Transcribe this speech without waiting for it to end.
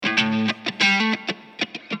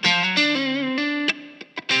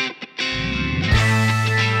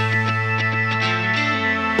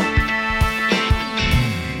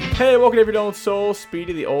welcome to Every Old Soul.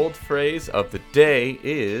 Speedy, the old phrase of the day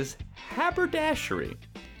is haberdashery.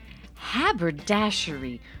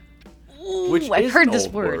 Haberdashery. Ooh, Which I've is heard an this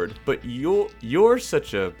old word. But you're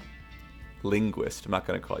such a linguist. I'm not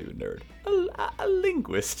going to call you a nerd. A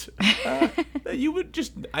linguist. I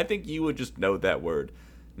think you would just know that word.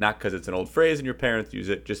 Not because it's an old phrase and your parents use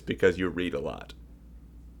it, just because you read a lot.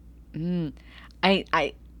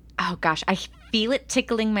 Oh gosh, I feel it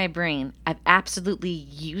tickling my brain. I've absolutely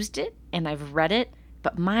used it and I've read it,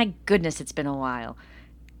 but my goodness, it's been a while.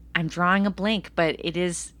 I'm drawing a blank, but it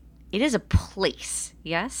is a place,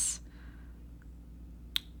 yes?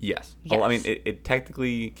 Yes. Yes. Well, I mean, it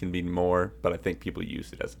technically can mean more, but I think people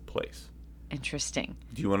use it as a place. Interesting.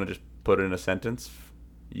 Do you want to just put it in a sentence?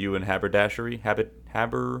 You and haberdashery?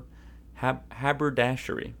 Haberdashery.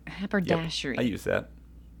 Haberdashery. Yep, I use that.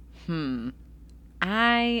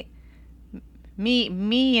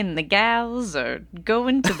 Me and the gals are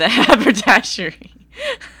going to the haberdashery.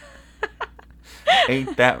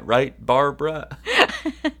 Ain't that right, Barbara?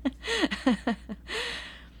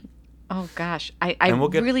 Oh gosh, I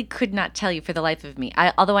really could not tell you for the life of me.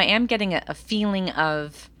 Although I am getting a feeling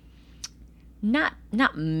of not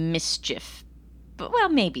mischief, but well,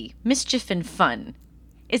 maybe mischief and fun.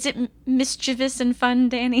 Is it mischievous and fun,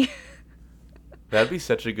 Danny? That'd be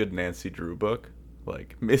such a good Nancy Drew book,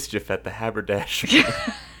 like Mischief at the Haberdashery.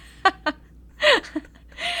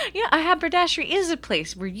 Yeah, a haberdashery is a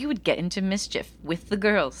place where you would get into mischief with the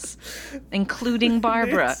girls, including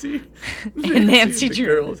Barbara and Nancy Drew.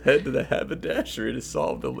 The girls head to the haberdashery to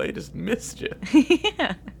solve the latest mischief.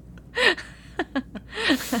 Yeah.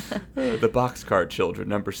 The Boxcar Children,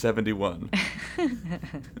 number 71.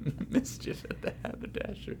 Mischief at the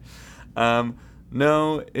haberdashery.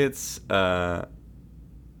 No, it's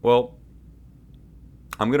well,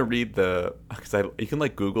 I'm going to read because you can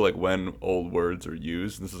Google when old words are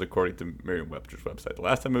used. And this is according to Merriam-Webster's website. The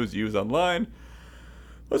last time it was used online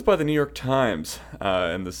was by the New York Times.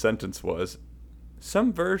 And the sentence was,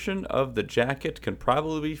 some version of the jacket can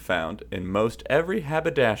probably be found in most every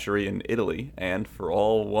haberdashery in Italy and, for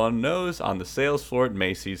all one knows, on the sales floor at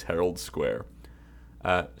Macy's Herald Square.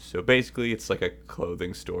 So basically, it's like a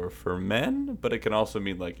clothing store for men, but it can also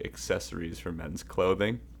mean accessories for men's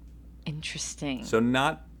clothing. Interesting.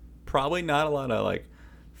 So probably not a lot of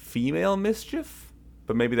female mischief,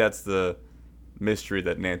 but maybe that's the mystery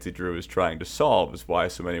that Nancy Drew is trying to solve, is why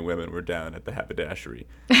so many women were down at the haberdashery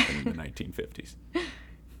in the 1950s.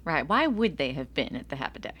 Right. Why would they have been at the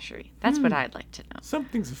haberdashery? That's what I'd like to know.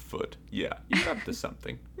 Something's afoot. Yeah, you're up to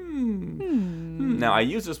something. Now, I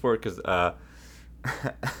use this word because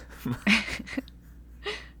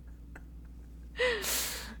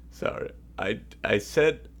sorry, I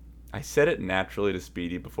said it naturally to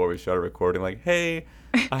Speedy before we started recording, hey,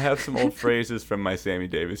 I have some old phrases from my Sammy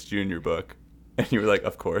Davis Jr. book. And you were like,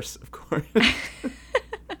 of course.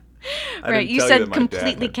 Right, you said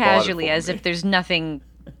completely casually as if there's nothing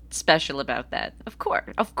special about that. Of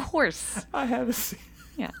course. I have a...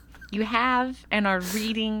 Yeah, you have and are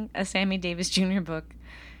reading a Sammy Davis Jr. book.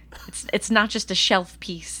 It's not just a shelf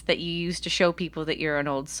piece that you use to show people that you're an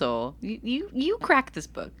old soul. You crack this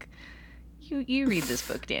book. You read this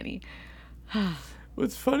book, Danny.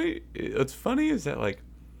 What's funny is that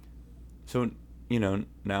so now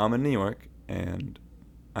I'm in New York and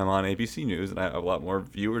I'm on ABC News and I have a lot more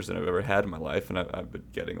viewers than I've ever had in my life, and I've been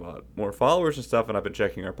getting a lot more followers and stuff, and I've been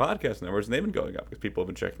checking our podcast numbers and they've been going up because people have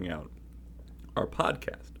been checking out our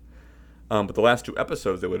podcast. But the last two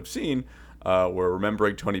episodes they would have seen were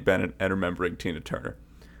Remembering Tony Bennett and Remembering Tina Turner.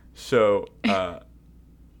 So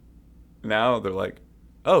now they're like,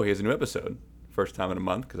 oh, he has a new episode. First time in a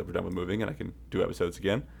month because we're done with moving and I can do episodes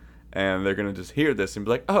again. And they're going to just hear this and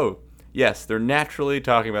be like, oh, yes, they're naturally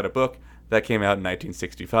talking about a book that came out in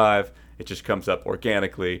 1965. It just comes up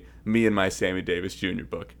organically. Me and my Sammy Davis Jr.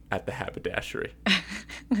 book at the haberdashery.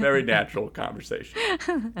 Very natural conversation.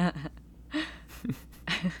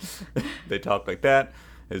 They talk like that.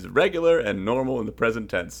 Is regular and normal in the present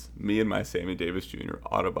tense. Me and my Sammy Davis Jr.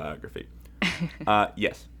 autobiography.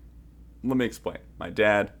 Yes. Let me explain. My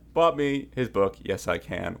dad bought me his book, Yes I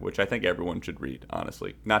Can, which I think everyone should read,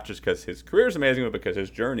 honestly. Not just because his career is amazing, but because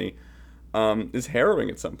his journey is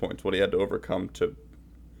harrowing at some points. What he had to overcome to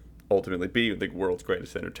ultimately be the world's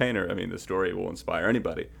greatest entertainer. I mean, the story will inspire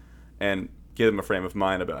anybody and give them a frame of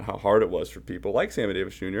mind about how hard it was for people like Sammy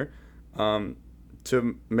Davis Jr.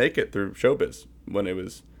 To make it through showbiz when it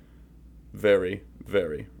was very,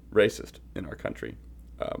 very racist in our country.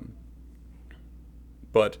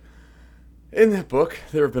 But in that book,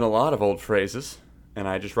 there have been a lot of old phrases, and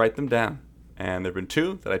I just write them down. And there have been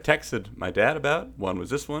two that I texted my dad about. One was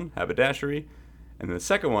this one, haberdashery, and then the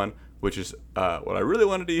second one which is what I really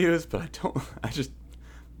wanted to use, but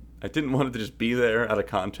I didn't want it to just be there out of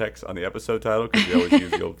context on the episode title, because we always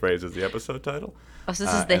use the old phrase as the episode title. Oh, so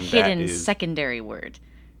this is the hidden secondary word.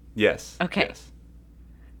 Yes. Okay. Yes.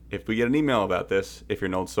 If we get an email about this,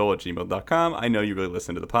 IfYou'reAnOldSoul@gmail.com, I know you really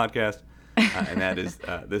listen to the podcast, and that is,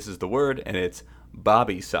 this is the word, and it's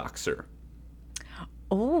Bobby Soxer.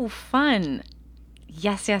 Oh, fun.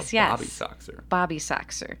 Yes. Bobby Soxer. Bobby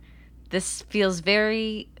Soxer. This feels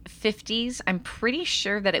very 50s. I'm pretty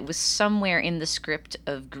sure that it was somewhere in the script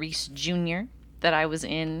of Grease Jr. that I was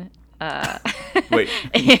in Wait.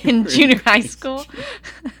 in junior high school.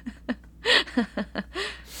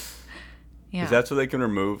 Yeah. Is that so they can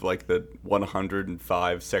remove like the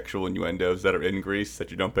 105 sexual innuendos that are in Grease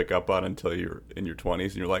that you don't pick up on until you're in your 20s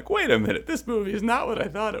and you're like, wait a minute, this movie is not what I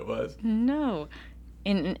thought it was? No.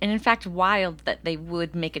 And in fact, wild that they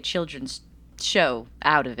would make a children's show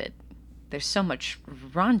out of it. There's so much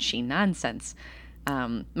raunchy nonsense.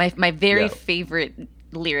 My very favorite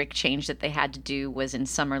lyric change that they had to do was in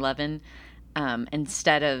Summer Lovin'.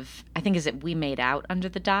 Instead of, I think, is it We Made Out Under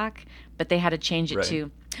the Dock? But they had to change it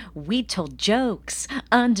to We Told Jokes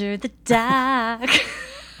Under the Dock.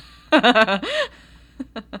 I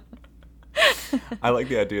like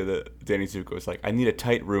the idea that Danny Zuko was like, I need a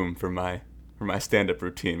tight room for my stand-up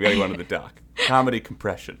routine. We gotta go under the dock. Comedy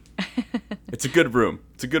compression. It's a good room.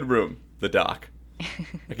 The dock.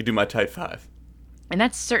 I could do my tight five. And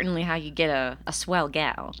that's certainly how you get a swell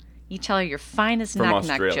gal. You tell her your finest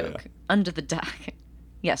knock-knock joke under the dock.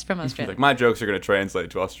 Yes, from Australia. Like, my jokes are going to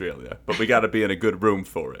translate to Australia, but we got to be in a good room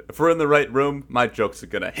for it. If we're in the right room, my jokes are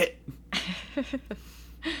going to hit.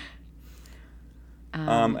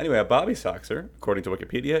 Anyway, a Bobby Soxer, according to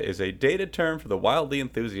Wikipedia, is a dated term for the wildly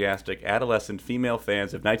enthusiastic adolescent female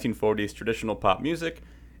fans of 1940s traditional pop music,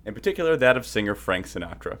 in particular that of singer Frank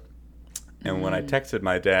Sinatra. And when I texted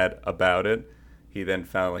my dad about it, he then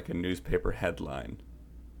found like a newspaper headline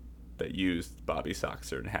that used Bobby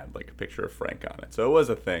Soxer and had like a picture of Frank on it. So it was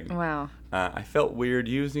a thing. Wow. I felt weird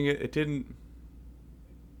using it. It didn't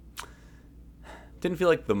feel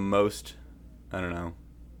like the most, I don't know,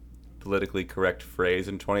 politically correct phrase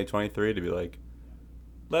in 2023 to be like,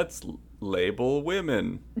 let's label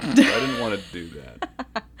women. I didn't want to do that.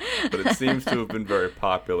 But it seems to have been very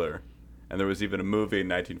popular. And there was even a movie in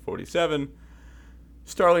 1947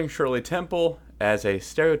 starring Shirley Temple as a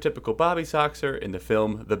stereotypical Bobby Soxer in the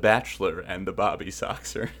film The Bachelor and the Bobby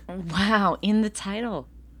Soxer. Wow, in the title.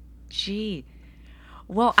 Gee.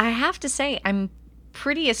 Well, I have to say, I'm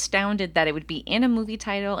pretty astounded that it would be in a movie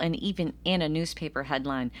title and even in a newspaper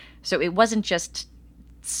headline. So it wasn't just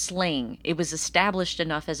slang. It was established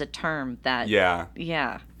enough as a term that...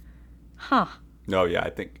 Yeah. Huh. No, yeah, I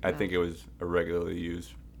think it was a regularly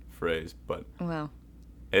used phrase, but... Well...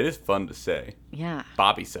 It is fun to say. Yeah.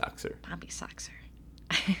 Bobby Soxer. Bobby Soxer.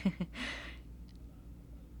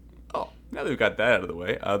 Oh, now that we've got that out of the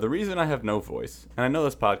way, the reason I have no voice, and I know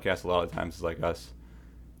this podcast a lot of times is like us,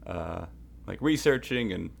 like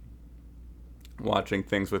researching and watching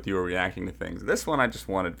things with you or reacting to things. This one I just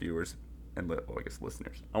wanted viewers and, I guess,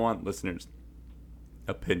 listeners. I want listeners'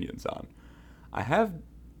 opinions on. I have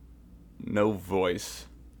no voice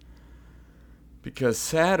because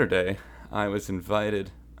Saturday I was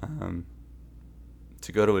invited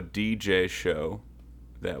to go to a DJ show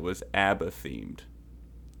that was ABBA-themed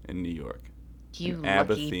in New York. You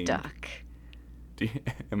lucky duck.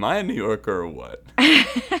 Am I a New Yorker or what? My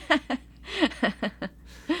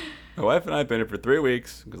wife and I have been here for 3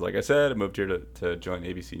 weeks because, like I said, I moved here to join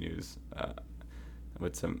ABC News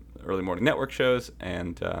with some early morning network shows,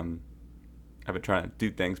 and I've been trying to do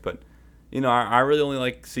things, but I really only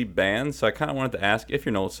like see bands, so I kind of wanted to ask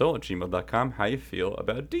IfYou'reAnOldSoul@gmail.com how you feel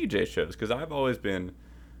about DJ shows, because I've always been,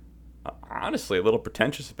 honestly, a little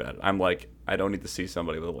pretentious about it. I'm like, I don't need to see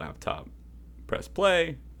somebody with a laptop press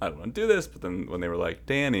play. I don't want to do this, but then when they were like,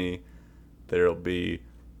 Danny, there'll be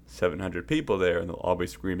 700 people there, and they'll all be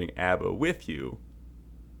screaming ABBA with you,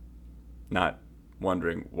 not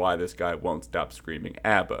wondering why this guy won't stop screaming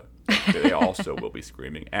ABBA. They also will be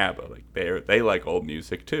screaming ABBA. Like they like old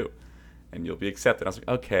music, too. And you'll be accepted. I was like,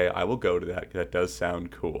 okay, I will go to that because that does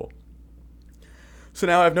sound cool. So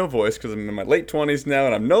now I have no voice because I'm in my late 20s now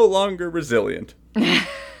and I'm no longer resilient.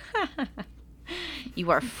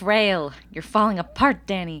 You are frail. You're falling apart,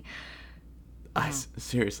 Danny.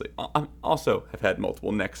 Seriously. I also have had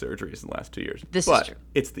multiple neck surgeries in the last 2 years. This is true.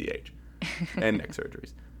 It's the age. And neck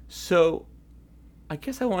surgeries. So I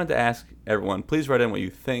guess I wanted to ask everyone, please write in what you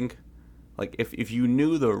think. Like, if you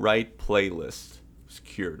knew the right playlist was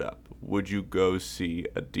cured up, would you go see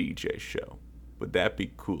a DJ show? Would that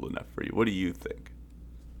be cool enough for you? What do you think?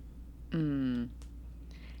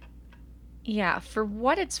 Yeah, for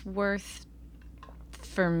what it's worth,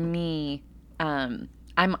 for me, I'm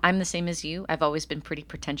the same as you. I've always been pretty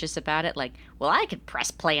pretentious about it. Like, well, I could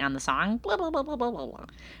press play on the song, blah blah blah blah blah blah blah.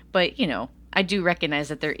 But I do recognize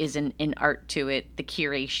that there is an art to it, the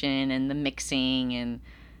curation and the mixing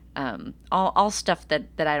and all stuff that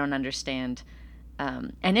I don't understand.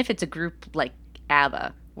 And if it's a group like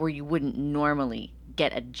ABBA, where you wouldn't normally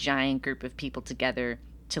get a giant group of people together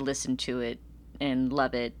to listen to it and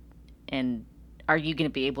love it, and are you going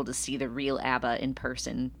to be able to see the real ABBA in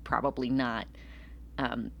person? Probably not.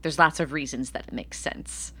 There's lots of reasons that it makes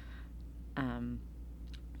sense.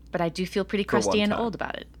 But I do feel pretty crusty and old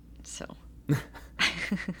about it. So.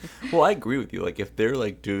 Well, I agree with you. Like, if they're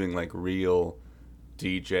like doing like real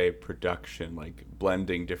DJ production, like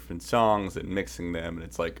blending different songs and mixing them, and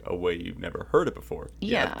it's like a way you've never heard it before.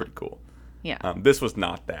 Yeah, it's pretty cool. Yeah. This was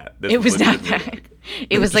not that. It was not that. Like,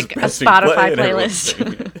 it was like a Spotify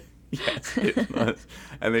playlist. Yes, it was.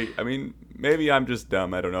 And maybe I'm just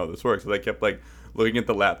dumb. I don't know how this works. But they kept like looking at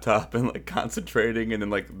the laptop and like concentrating, and then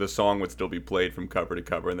like the song would still be played from cover to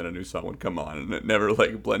cover, and then a new song would come on, and it never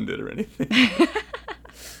like blended or anything.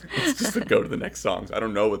 It's just to go to the next songs. I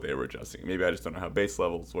don't know what they were adjusting. Maybe I just don't know how bass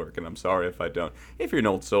levels work, and I'm sorry if I don't. If you're an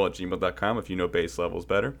old soul at gmail.com, if you know bass levels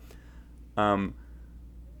better.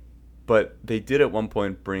 But they did at one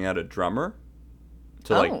point bring out a drummer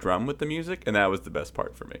to like drum with the music, and that was the best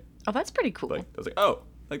part for me. Oh, that's pretty cool. Like, I was like, oh,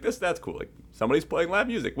 like that's cool. Like somebody's playing live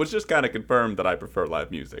music, which just kind of confirmed that I prefer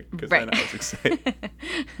live music, because then I was excited.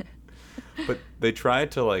 But they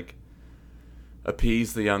tried to like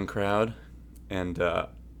appease the young crowd, and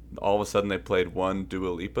all of a sudden they played one Dua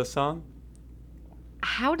Lipa song.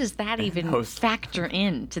 How does that even factor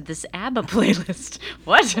into this ABBA playlist?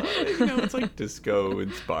 What? It's like disco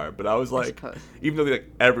inspired. But I was like, even though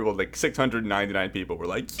everyone, like 699 people were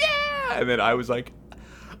like, yeah! And then I was like,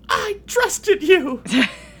 I trusted you!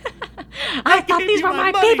 I thought these were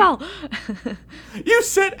my people! You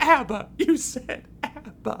said ABBA! You said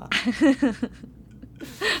ABBA!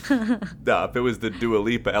 Nah, if it was the Dua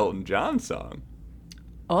Lipa Elton John song.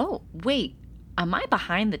 Oh, wait. Am I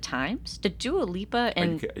behind the times? Did Dua Lipa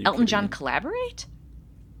and Elton John collaborate?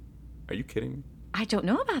 Are you kidding me? I don't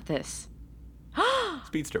know about this.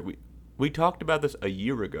 Speedster, we talked about this a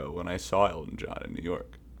year ago when I saw Elton John in New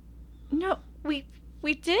York. No, we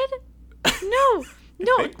did? No,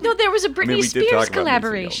 there was a Britney Spears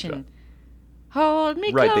collaboration. Hold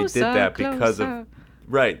me closer, right, they did that because of...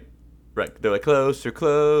 Right. They're like,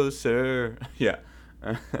 closer. Yeah.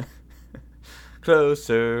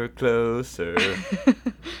 Closer.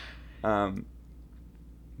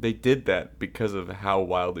 They did that because of how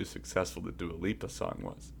wildly successful the Dua Lipa song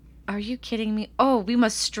was. Are you kidding me? Oh, we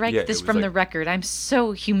must strike this from the record. I'm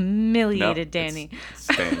so humiliated, Danny. It's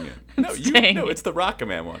staying in. No, it's the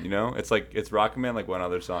Rocketman one, It's Rocketman, like one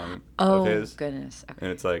other song of his. Oh, goodness. Okay.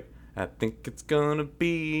 And it's like, I think it's gonna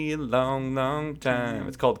be a long, long time.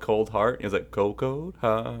 It's called Cold Heart. It's like, cold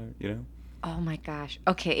heart, Oh my gosh.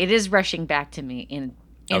 Okay, it is rushing back to me in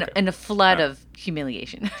a flood of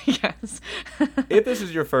humiliation. Yes. If this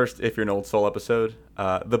is your first If You're an Old Soul episode,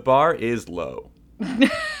 the bar is low.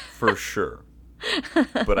 For sure.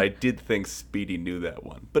 But I did think Speedy knew that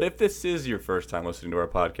one. But if this is your first time listening to our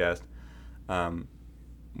podcast,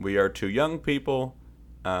 we are two young people,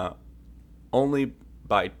 only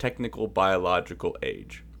by technical biological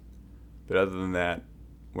age. But other than that,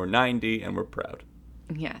 we're 90 and we're proud.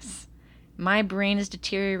 Yes. My brain is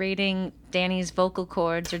deteriorating. Danny's vocal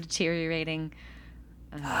cords are deteriorating.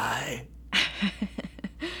 Hi.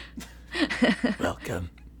 Welcome.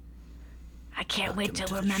 I can't wait till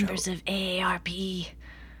we're members of AARP.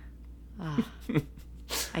 Oh,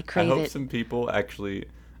 I crave it. I hope some people actually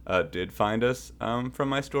did find us from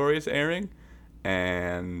my stories airing,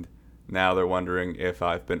 and now they're wondering if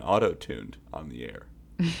I've been auto-tuned on the air.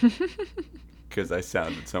 Because I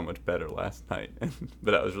sounded so much better last night.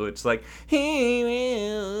 But I was really just like, hey,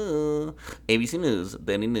 ABC News,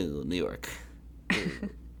 Danny New York.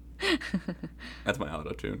 That's my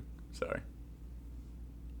auto-tune. Sorry.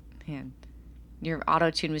 Man, your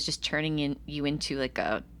auto-tune was just turning you into like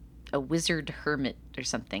a wizard hermit or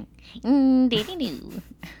something. Danny New.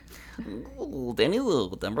 Danny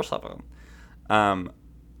New, number 7.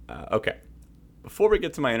 Okay. Before we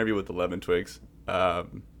get to my interview with the Lemon Twigs,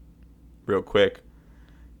 real quick,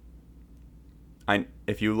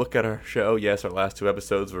 if you look at our show, yes, our last 2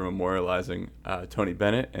 episodes were memorializing Tony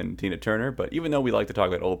Bennett and Tina Turner, but even though we like to talk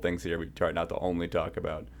about old things here, we try not to only talk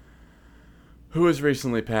about who has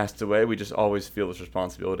recently passed away. We just always feel this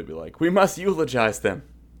responsibility to be like, we must eulogize them,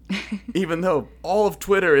 even though all of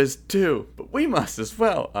Twitter is too, but we must as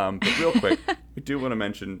well. But real quick, we do want to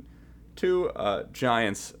mention two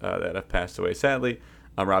giants that have passed away, sadly.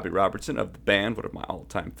 Robbie Robertson of the band, one of my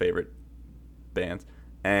all-time favorite bands.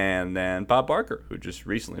 And then Bob Barker, who just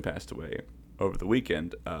recently passed away over the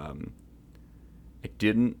weekend. I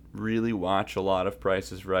didn't really watch a lot of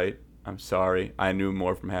Price is Right. I'm sorry. I knew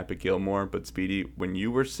more from Happy Gilmore. But Speedy, when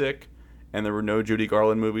you were sick and there were no Judy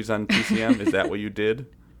Garland movies on TCM, is that what you did?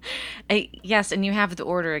 Yes, and you have the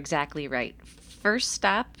order exactly right. First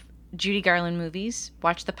stop, Judy Garland movies.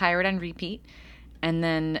 Watch The Pirate on repeat. And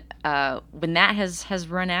then when that has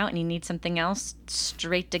run out and you need something else,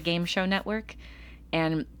 straight to Game Show Network.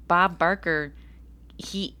 And Bob Barker,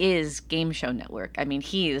 he is Game Show Network. I mean,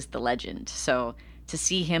 he is the legend. So to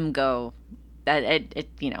see him go, it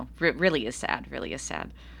really is sad. Really is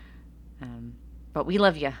sad. But we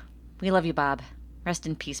love you. We love you, Bob. Rest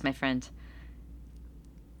in peace, my friend.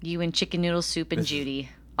 You and Chicken Noodle Soup and Judy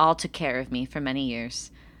all took care of me for many years.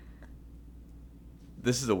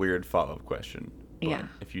 This is a weird follow-up question. But yeah.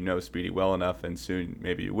 If you know Speedy well enough, and soon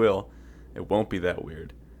maybe you will, it won't be that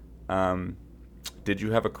weird. Did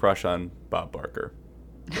you have a crush on Bob Barker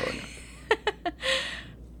growing up?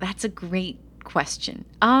 That's a great question.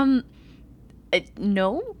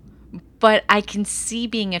 No, but I can see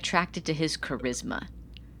being attracted to his charisma.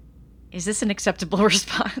 Is this an acceptable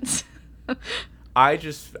response?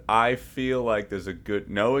 I feel like there's a good,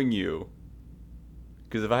 knowing you,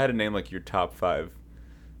 because if I had to name like your top 5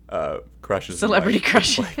 crushes, celebrity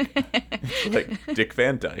crush, like Dick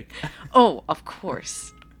Van Dyke. Oh, of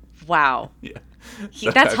course. Wow. Yeah.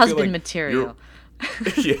 That's husband material.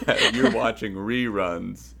 You're watching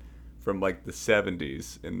reruns from like the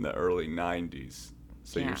 70s in the early 90s.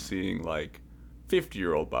 So You're seeing like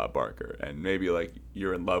 50-year-old Bob Barker, and maybe like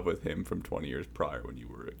you're in love with him from 20 years prior when you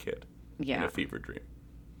were a kid. Yeah. In a fever dream.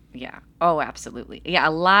 Yeah. Oh, absolutely. Yeah,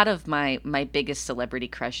 a lot of my biggest celebrity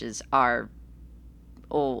crushes are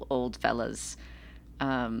old fellas.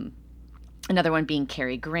 Another one being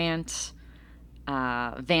Cary Grant,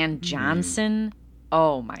 Van Johnson.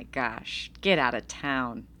 Oh my gosh, get out of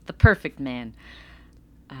town. The perfect man.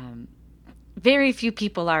 Very few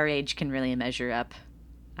people our age can really measure up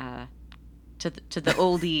to the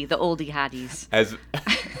oldie hotties.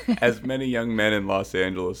 As many young men in Los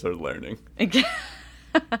Angeles are learning. They're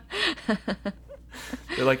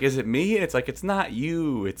like, is it me? And it's like, it's not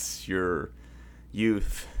you. It's your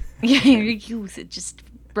youth. Yeah, your youth. It just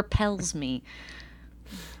repels me.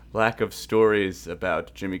 Lack of stories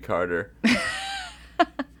about Jimmy Carter.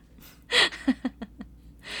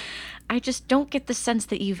 I just don't get the sense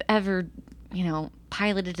that you've ever,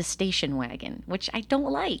 piloted a station wagon, which I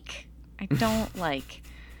don't like.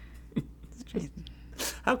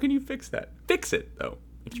 How can you fix that? Fix it, though.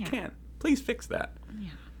 If you can, please fix that. Yeah.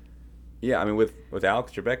 Yeah, I mean, with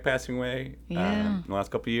Alex Trebek passing away in the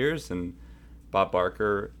last couple of years, and Bob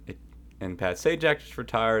Barker and Pat Sajak just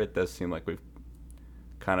retired, it does seem like we've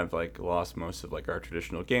kind of like lost most of like our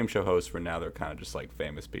traditional game show hosts, where now they're kind of just like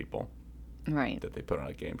famous people, right? That they put on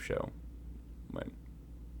a game show. When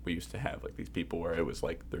we used to have like these people where it was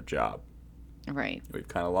like their job, right? We've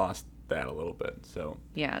kind of lost that a little bit. So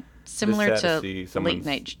yeah, similar to late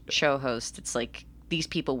night show host, it's like these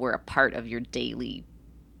people were a part of your daily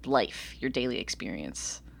life, your daily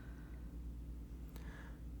experience.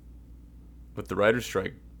 With the writer's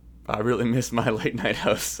strike, I really miss my late night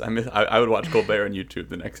hosts. I would watch Colbert on YouTube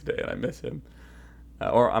the next day, and I miss him.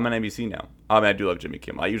 Or I'm on NBC now. I mean, I do love Jimmy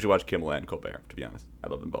Kimmel. I usually watch Kimmel and Colbert, to be honest. I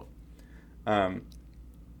love them both. And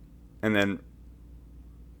then,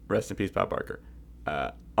 rest in peace, Bob Barker.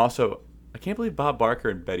 Also, I can't believe Bob Barker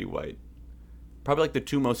and Betty White, probably like the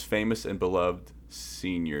two most famous and beloved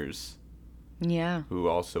seniors. Yeah. Who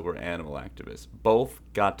also were animal activists. Both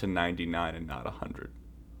got to 99 and not 100.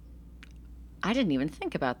 I didn't even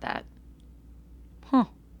think about that. Huh.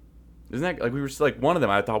 Isn't that like we were like one of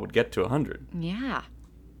them I thought would get to 100? Yeah.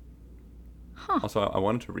 Huh. Also, I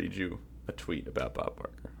wanted to read you a tweet about Bob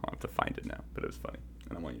Barker. I'll have to find it now, but it was funny,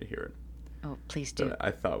 and I want you to hear it. Oh, please do. But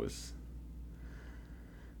I thought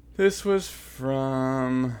this was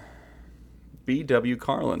from B.W.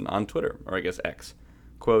 Carlin on Twitter, or I guess X.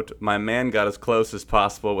 Quote, "My man got as close as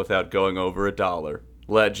possible without going over $1.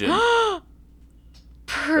 Legend."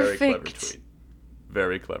 Perfect. Very clever tweet.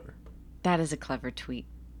 Very clever. That is a clever tweet.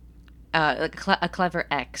 A clever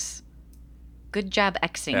X. Good job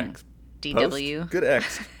Xing, X. DW. Post? Good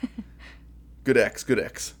X. Good X. Good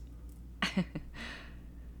X.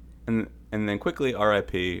 And then quickly,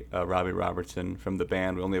 R.I.P. Robbie Robertson from the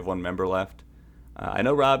band. We only have one member left. I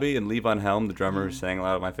know Robbie and Levon Helm, the drummer, who sang a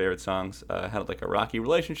lot of my favorite songs, had like a rocky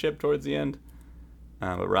relationship towards the end.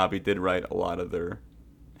 But Robbie did write a lot of their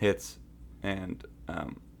hits and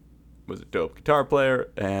was a dope guitar player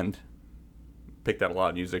and picked out a lot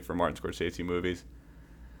of music for Martin Scorsese movies.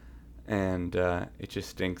 And it just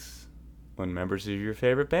stinks when members of your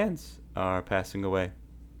favorite bands are passing away.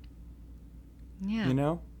 Yeah. You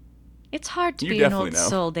know? It's hard to be an old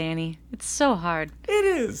soul, Danny. It's so hard. It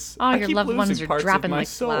is. All your loved ones are dropping like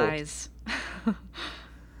flies.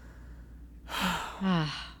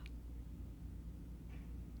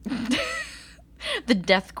 The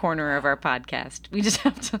death corner of our podcast. We just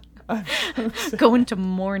have to go into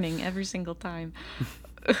mourning every single time.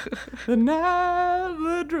 The night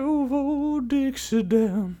that drove old Dixie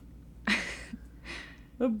down.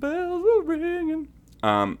 The bells were ringing.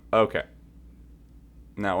 Okay.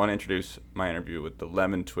 Now I want to introduce my interview with the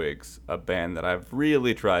Lemon Twigs, a band that I've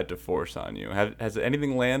really tried to force on you. Has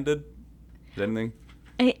anything landed? Is anything?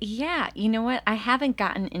 Yeah, you know what? I haven't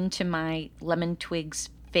gotten into my Lemon Twigs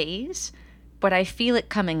phase, but I feel it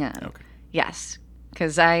coming on. Okay. Yes,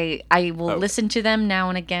 because I will listen to them now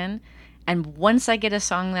and again, and once I get a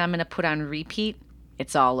song that I'm going to put on repeat,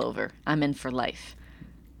 it's all over. I'm in for life.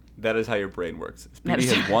 That is how your brain works. Speedy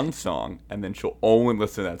has one song, and then she'll only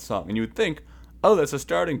listen to that song. And you would think, oh, that's a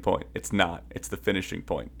starting point. It's not. It's the finishing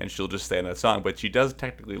point. And she'll just stay on that song. But she does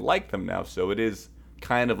technically like them now, so it is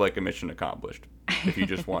kind of like a mission accomplished. If you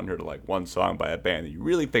just want her to like one song by a band that you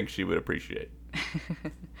really think she would appreciate.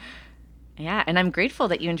 Yeah, and I'm grateful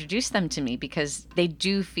that you introduced them to me because they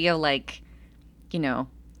do feel like, you know,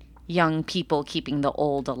 young people keeping the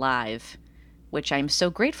old alive, which I'm so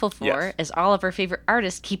grateful for as all of our favorite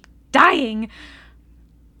artists keep dying.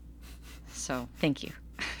 So, thank you.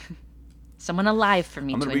 Someone alive for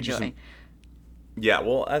me to enjoy. Yeah,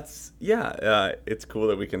 well, it's cool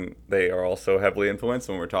that they are also heavily influenced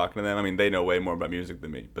when we're talking to them. I mean, they know way more about music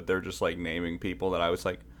than me, but they're just like naming people that I was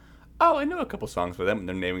like, oh, I know a couple songs by them, and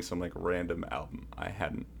they're naming some like random album I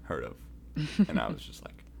hadn't heard of. And I was just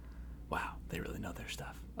like, wow, they really know their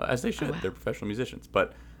stuff. As they should. Oh, wow. They're professional musicians.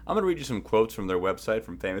 But I'm going to read you some quotes from their website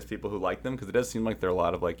from famous people who like them, because it does seem like they're a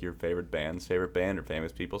lot of like your favorite band's favorite band or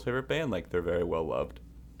famous people's favorite band. Like they're very well loved.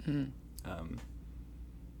 But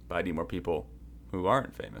I need more people who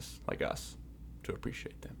aren't famous like us to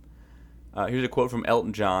appreciate them. Here's a quote from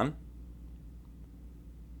Elton John.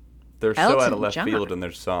 They're so out of left field in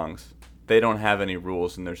their songs. They don't have any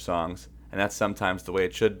rules in their songs, and that's sometimes the way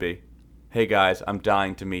it should be. Hey guys, I'm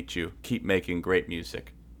dying to meet you. Keep making great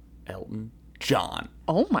music. Elton John.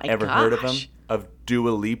 Oh my gosh. Ever heard of him? Of Dua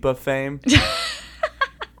Lipa fame?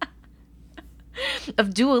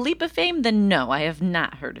 Of Dua Lipa fame? Then no, I have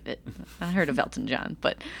not heard of it. I heard of Elton John,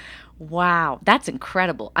 but wow, that's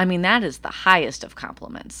incredible. I mean, that is the highest of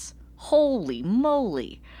compliments. Holy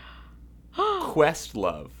moly.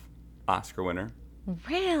 Questlove, Oscar winner.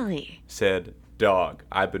 Really? Said, dog,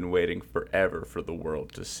 I've been waiting forever for the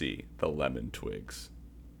world to see the Lemon Twigs.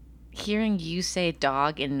 Hearing you say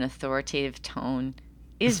dog in an authoritative tone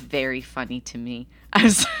is very funny to me.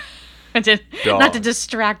 Not to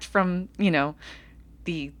distract from,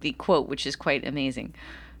 the quote, which is quite amazing.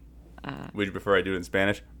 Would you prefer I do it in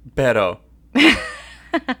Spanish? Pero.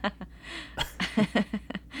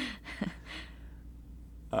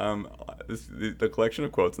 The collection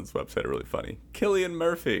of quotes on this website are really funny. Cillian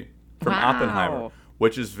Murphy from Oppenheimer,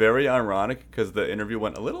 which is very ironic because the interview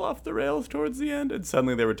went a little off the rails towards the end, and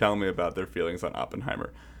suddenly they were telling me about their feelings on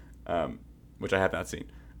Oppenheimer, which I have not seen.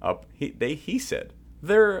 He said,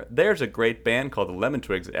 there's a great band called the Lemon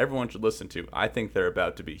Twigs that everyone should listen to. I think they're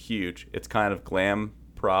about to be huge. It's kind of glam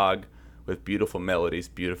prog with beautiful melodies,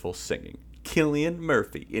 beautiful singing. Cillian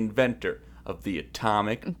Murphy, inventor of the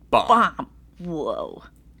atomic bomb. Whoa.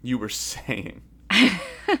 You were saying.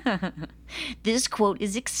 This quote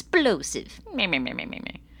is explosive.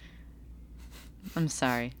 I'm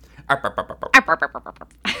sorry.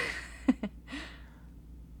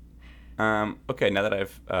 Okay, now that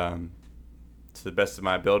I've, to the best of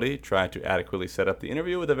my ability, tried to adequately set up the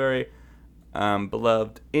interview with a very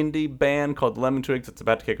beloved indie band called Lemon Twigs that's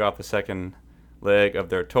about to kick off the second leg of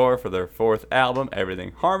their tour for their fourth album,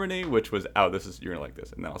 Everything Harmony, which was out. You're going to like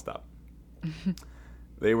this, and then I'll stop.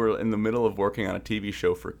 They were in the middle of working on a TV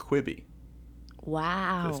show for Quibi.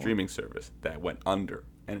 Wow. The streaming service that went under,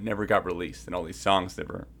 and it never got released, and all these songs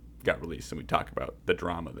never got released, and we talk about the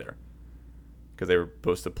drama there. Because they were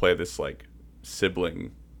supposed to play this, like,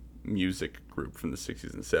 sibling music group from the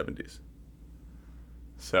 60s and 70s.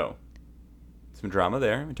 So, some drama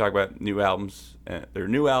there. We talk about new albums, their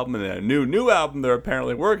new album, and then a new album they're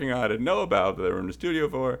apparently working on I didn't know about, that they were in the studio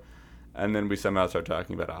for. And then we somehow start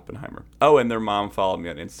talking about Oppenheimer. Oh, and their mom followed me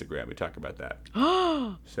on Instagram. We talk about that.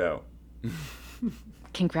 So.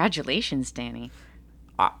 Congratulations, Danny.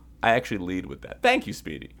 I actually lead with that. Thank you,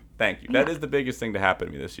 Speedy. Thank you. That is the biggest thing to happen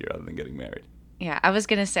to me this year other than getting married. Yeah, I was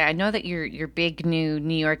gonna say, I know that your big new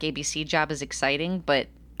New York ABC job is exciting, but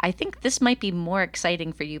I think this might be more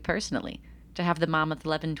exciting for you personally to have the mom of the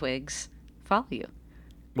Lemon Twigs follow you.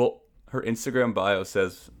 Well, her Instagram bio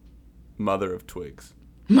says mother of twigs.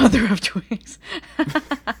 Mother of Twigs.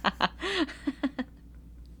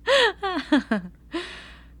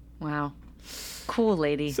 Wow. Cool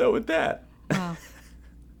lady. So with that. Wow.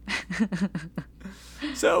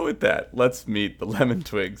 So with that, let's meet the Lemon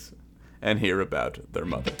Twigs and hear about their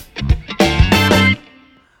mother.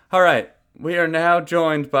 All right, we are now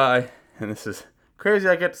joined by, and this is crazy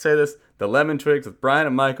I get to say this, the Lemon Twigs with Brian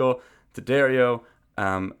and Michael, Dario.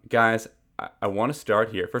 Guys, I want to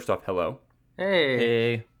start here. First off, hello.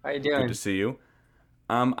 Hey. How you doing? Good to see you.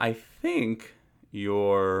 I think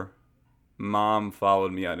your mom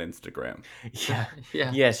followed me on Instagram. Yeah.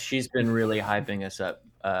 Yes, she's been really hyping us up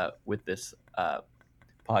with this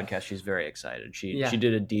podcast. She's very excited. She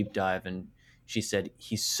did a deep dive and she said,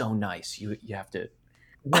 he's so nice. You have to.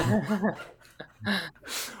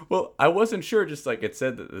 Well, I wasn't sure. Just like it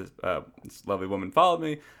said that this lovely woman followed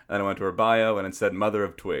me, and then I went to her bio and it said mother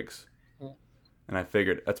of twigs. And I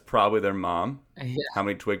figured that's probably their mom. Yeah. How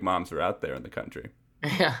many twig moms are out there in the country?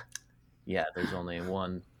 Yeah, there's only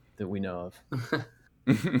one that we know of.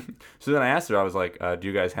 So then I asked her, I was like, do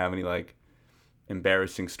you guys have any like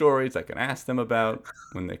embarrassing stories I can ask them about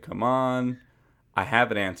when they come on? I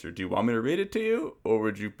have an answer. Do you want me to read it to you, or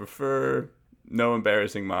would you prefer no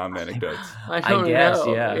embarrassing mom anecdotes? I guess,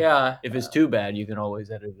 yeah. If it's too bad, you can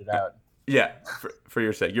always edit it out. Yeah, for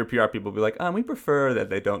your sake. Your PR people will be like, we prefer that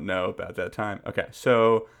they don't know about that time. Okay,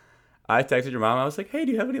 so I texted your mom. I was like, hey,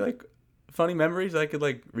 do you have any like funny memories I could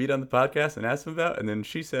like read on the podcast and ask them about? And then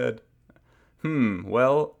she said,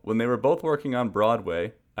 well, when they were both working on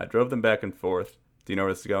Broadway, I drove them back and forth. Do you know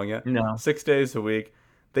where this is going yet? No. 6 days a week.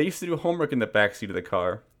 They used to do homework in the backseat of the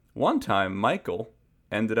car. One time, Michael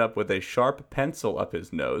ended up with a sharp pencil up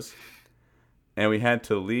his nose, and we had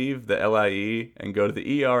to leave the LIE and go to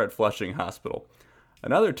the ER at Flushing Hospital.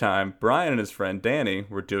 Another time, Brian and his friend Danny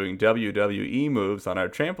were doing WWE moves on our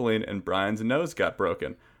trampoline, and Brian's nose got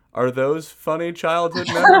broken. Are those funny childhood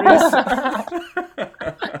memories?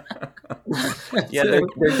 Yeah, they're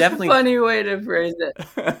definitely funny way to phrase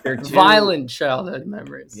it. They're violent childhood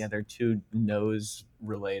memories. Yeah, they're too nose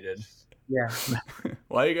related. Yeah.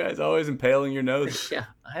 Why are you guys always impaling your nose? Yeah,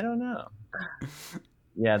 I don't know.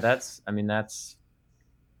 Yeah, that's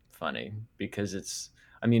funny because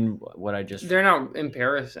they're not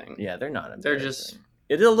embarrassing. Yeah, they're not embarrassing. They're just,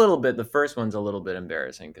 it's a little bit, the first one's a little bit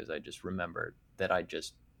embarrassing because I just remembered that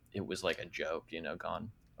it was like a joke,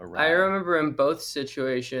 gone around. I remember in both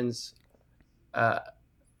situations,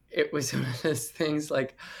 it was one of those things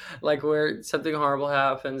like where something horrible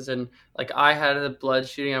happens and like I had the blood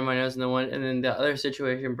shooting out of my nose and then the other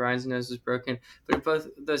situation, Brian's nose was broken. But in both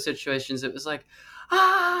those situations, it was like,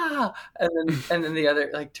 ah, and then the other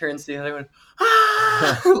like turns to the other one,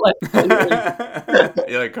 ah,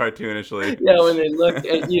 You're like cartoonishly. Yeah, when they look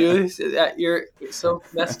at you, that you're so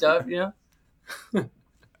messed up,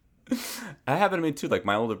 That happened to me too. Like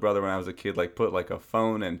my older brother, when I was a kid, like put like a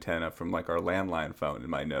phone antenna from like our landline phone in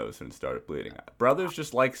my nose and it started bleeding. Brothers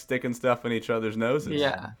just like sticking stuff in each other's noses.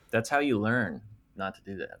 Yeah, that's how you learn not to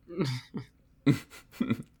do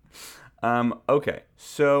that. Okay,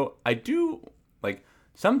 so I do like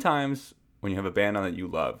sometimes when you have a band on that you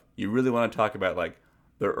love, you really want to talk about like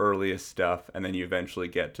their earliest stuff, and then you eventually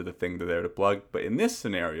get to the thing they're there to plug. But in this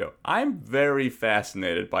scenario, I'm very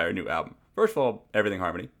fascinated by our new album. First of all, Everything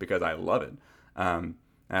Harmony, because I love it.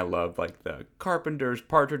 I love like the Carpenters,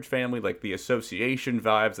 Partridge Family, like the association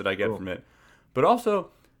vibes that I get from it. But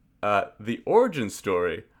also, the origin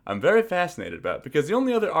story, I'm very fascinated about, because the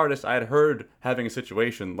only other artist I had heard having a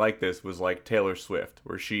situation like this was like Taylor Swift,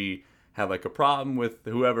 where she had like a problem with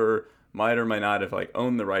whoever might or might not have like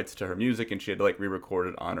owned the rights to her music, and she had to like re-record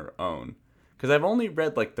it on her own. Because I've only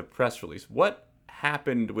read like the press release. What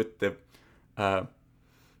happened with the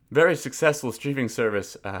very successful streaming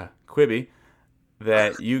service, Quibi,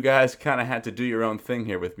 that you guys kind of had to do your own thing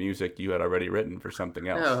here with music you had already written for something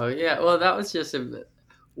else? Oh, yeah. Well, that was just a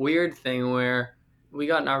weird thing where we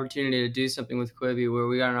got an opportunity to do something with Quibi, where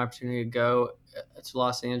we got an opportunity to go to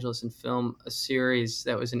Los Angeles and film a series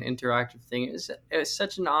that was an interactive thing. It was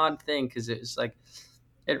such an odd thing because it was like,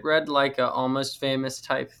 it read like a Almost Famous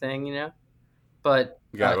type thing, but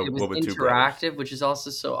it was interactive, which is also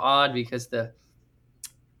so odd because the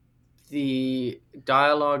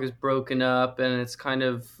dialogue is broken up and it's kind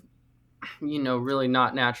of, really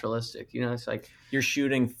not naturalistic. It's like you're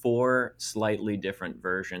shooting 4 slightly different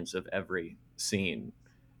versions of every scene.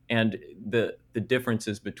 And the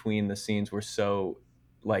differences between the scenes were so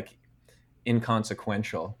like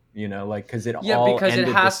inconsequential, you know, like because it yeah, all because it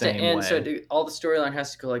ended has the to same end. way. So all the storyline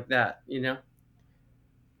has to go like that, you know.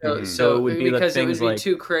 So it would be because the it would things be like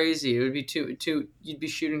too crazy. It would be too. You'd be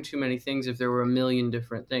shooting too many things if there were a million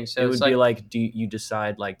different things. So it would be like, do you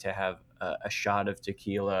decide like to have a shot of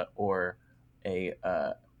tequila or a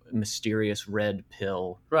mysterious red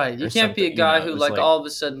pill? Right. You can't be a guy who like all of a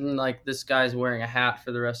sudden like this guy's wearing a hat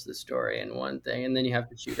for the rest of the story in one thing, and then you have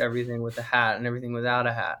to shoot everything with a hat and everything without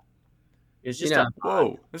a hat. It's just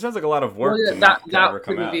whoa. This sounds like a lot of work to that ever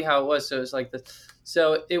come couldn't out. be how it was. So it's like this.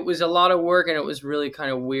 So it was a lot of work, and it was really kind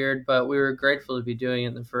of weird. But we were grateful to be doing it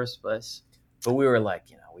in the first place. But we were like,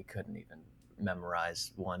 you know, we couldn't even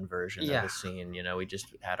memorize one version of the scene. You know, we just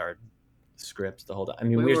had our scripts the whole time. I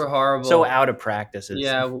mean, we were horrible, so out of practice as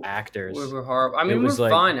actors. We were horrible. I mean, we're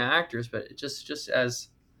fine actors, but just as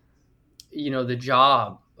you know, the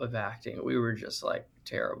job of acting, we were just like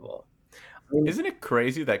terrible. Isn't it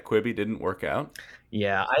crazy that Quibi didn't work out?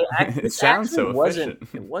 Yeah, it sounds so efficient.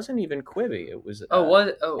 It wasn't even Quibi. It was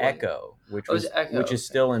Echo, which is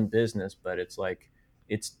still in business, but it's like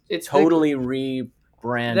it's totally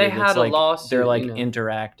rebranded. They had a lawsuit. They're like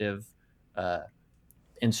interactive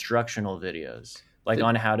instructional videos, like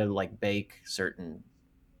on how to like bake certain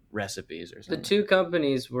recipes or something. The two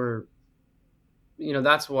companies were, you know,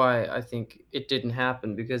 that's why I think it didn't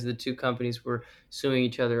happen, because the two companies were suing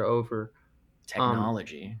each other over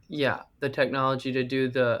technology. The technology to do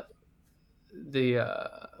the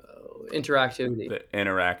interactivity. The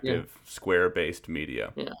interactive square-based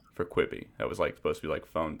media for Quibi. That was like supposed to be like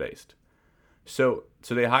phone-based. So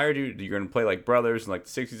they hired you. You're going to play like brothers in like the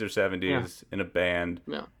 60s or 70s in a band.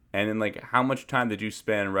 Yeah. And then like how much time did you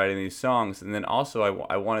spend writing these songs? And then also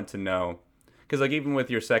I wanted to know, because like even with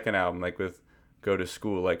your second album, like with Go to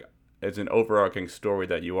School, like it's an overarching story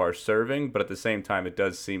that you are serving, but at the same time it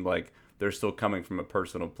does seem like they're still coming from a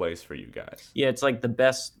personal place for you guys. Yeah, it's like the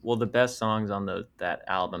best songs on that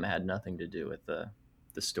album had nothing to do with the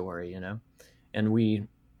story, you know? And we,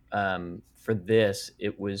 for this,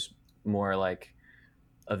 it was more like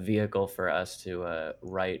a vehicle for us to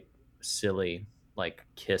write silly, like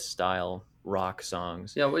Kiss-style rock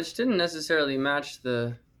songs. Yeah, which didn't necessarily match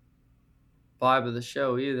the vibe of the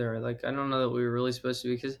show either. Like, I don't know that we were really supposed to,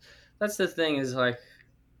 because that's the thing is like,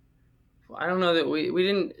 I don't know that we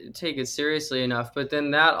didn't take it seriously enough, but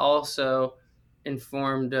then that also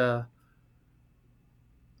informed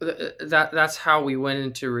that's how we went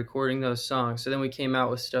into recording those songs. So then we came out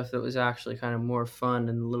with stuff that was actually kind of more fun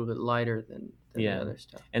and a little bit lighter than the other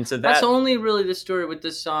stuff. And so that's only really the story with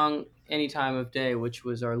this song Any Time of Day, which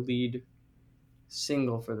was our lead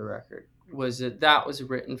single for the record, was that was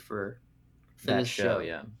written for that show.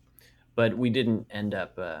 Yeah, but we didn't end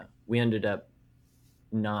up we ended up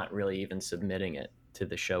not really even submitting it to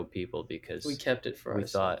the show people, because we kept it for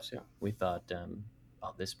ourselves. We thought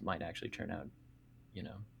this might actually turn out, you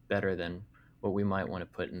know, better than what we might want to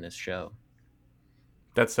put in this show.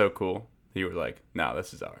 That's so cool. You were like, no,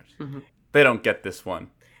 this is ours. Mm-hmm. They don't get this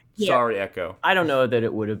one. Yeah. Sorry, Echo. I don't know that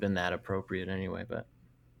it would have been that appropriate anyway, but.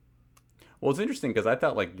 Well, it's interesting because I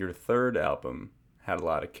thought like your third album had a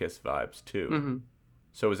lot of Kiss vibes too. Mm-hmm.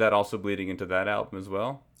 So was that also bleeding into that album as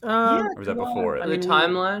well? Or was that before it? The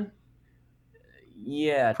timeline?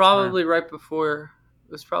 Yeah. Probably right before.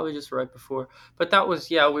 It was probably just right before. But that was,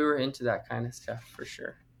 we were into that kind of stuff for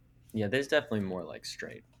sure. Yeah, there's definitely more like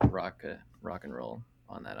straight rock and roll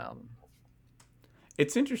on that album.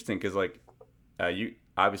 It's interesting because like you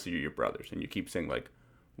obviously you're your brothers and you keep saying like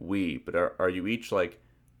we, but are you each like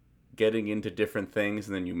getting into different things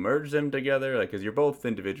and then you merge them together, like because you're both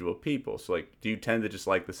individual people, so like do you tend to just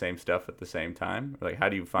like the same stuff at the same time, or, like how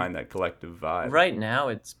do you find that collective vibe? Right now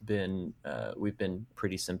it's been we've been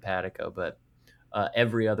pretty simpatico, but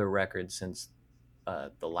every other record since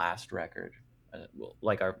the last record,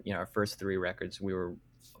 like our first three records, we were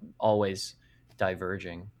always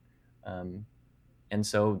diverging, and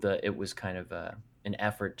so it was kind of an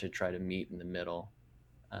effort to try to meet in the middle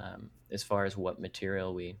as far as what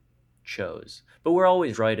material we chose. But we're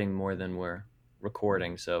always writing more than we're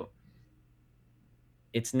recording, so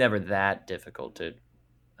it's never that difficult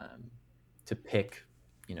to pick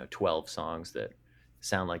 12 songs that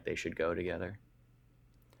sound like they should go together.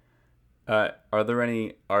 Are there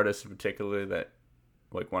any artists in particular that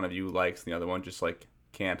like one of you likes and the other one just like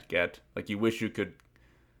can't get, like you wish you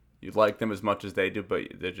like them as much as they do, but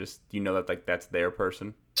they're just that like that's their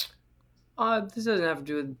person? This doesn't have to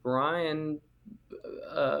do with Brian,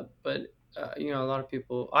 but a lot of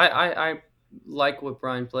people. I like what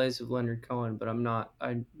Brian plays with Leonard Cohen, but I'm not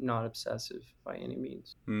obsessive by any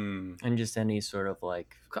means. And just any sort of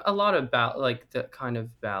like a lot of like the kind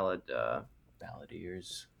of ballad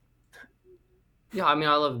ears. Yeah, I mean,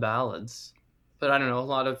 I love ballads, but I don't know,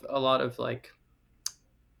 a lot of like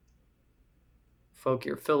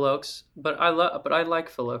folkier Phil Oakes, but I like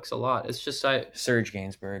Phil Oakes a lot. It's just Serge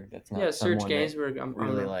Gainsbourg. That's not Serge someone Gainsbourg. that I'm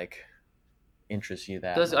really not, like interests you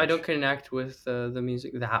that does much. I don't connect with the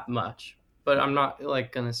music that much, but I'm not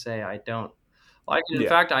like gonna say I don't like it. In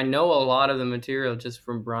fact, I know a lot of the material just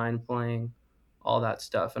from Brian playing all that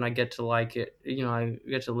stuff, and I get to like it. You know, I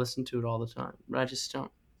get to listen to it all the time, but I just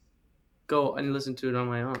don't go and listen to it on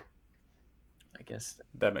my own. I guess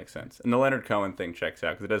that makes sense. And the Leonard Cohen thing checks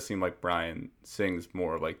out because it does seem like Brian sings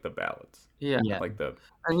more like the ballads. Yeah. Like the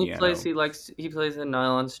and piano. he plays the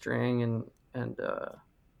nylon string and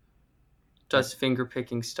does finger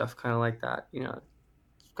picking stuff kind of like that. You know,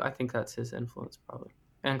 I think that's his influence probably,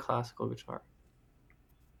 and classical guitar.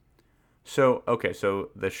 So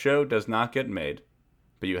the show does not get made,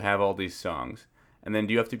 but you have all these songs, and then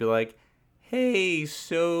do you have to be like, hey,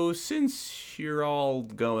 so since you're all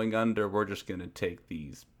going under, we're just gonna take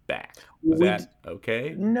these back? Was that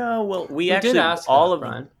okay? No, well, we actually did ask all that, of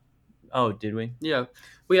Brian. Oh, did we? Yeah,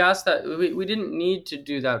 we asked that. We didn't need to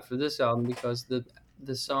do that for this album because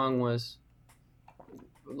the song was,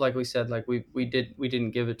 like we said, like we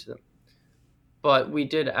didn't give it to them, but we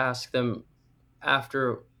did ask them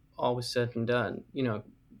after all was said and done. You know,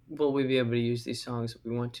 will we be able to use these songs if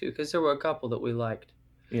we want to? Because there were a couple that we liked.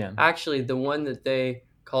 Yeah. Actually, the one that they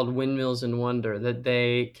called Windmills and Wonder, that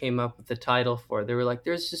they came up with the title for, they were like,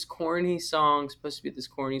 there's this corny song, supposed to be this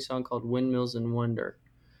corny song called Windmills and Wonder,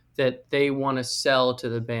 that they want to sell to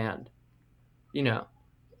the band, you know.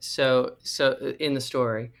 So in the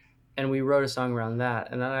story, and we wrote a song around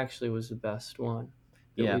that, and that actually was the best one.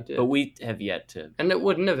 Yeah, we did. But we have yet to. And it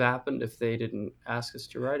wouldn't have happened if they didn't ask us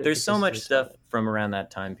to write it. There's so much stuff from around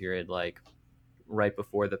that time period, like right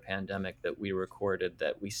before the pandemic, that we recorded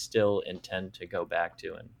that we still intend to go back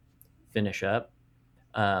to and finish up.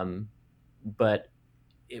 But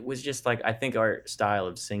it was just like, I think our style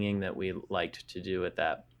of singing that we liked to do at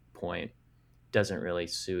that point doesn't really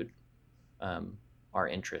suit our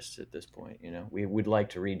interests at this point. You know, we would like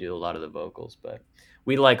to redo a lot of the vocals, but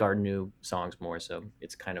we like our new songs more. So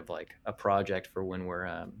it's kind of like a project for when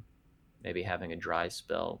we're maybe having a dry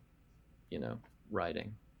spell, you know,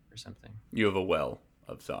 writing or something. You have a well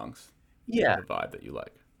of songs. Yeah. The vibe that you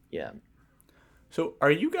like. Yeah. So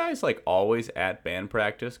are you guys like always at band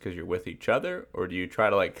practice because you're with each other, or do you try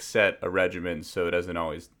to like set a regimen so it doesn't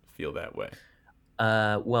always feel that way?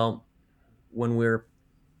 Well, when we're,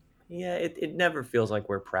 it never feels like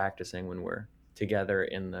we're practicing when we're together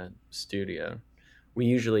in the studio. We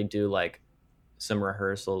usually do like some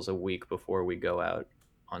rehearsals a week before we go out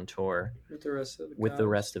on tour with the rest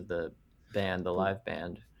of the band, the live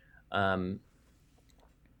band.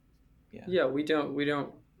 Yeah, we don't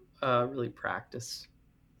really practice.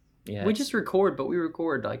 Yeah, we just record, but we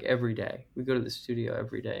record like every day. We go to the studio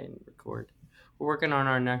every day and record. We're working on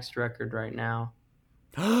our next record right now.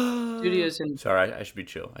 Studios in... Sorry, I should be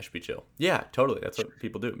chill. Yeah, totally. That's what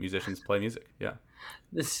people do. Musicians play music. Yeah.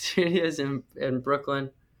 The studio's in Brooklyn,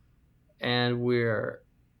 and we're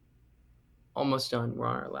almost done. We're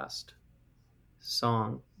on our last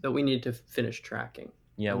song that we need to finish tracking.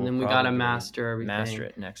 Yeah, and then we gotta master everything. Master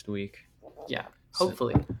it next week. Yeah,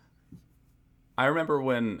 hopefully. I remember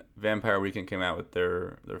when Vampire Weekend came out with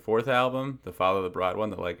their fourth album, the Follow the Broad one,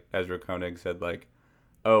 that like Ezra Koenig said like,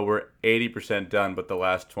 oh, we're 80% done, but the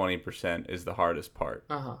last 20% is the hardest part.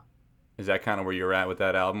 Uh-huh. Is that kind of where you're at with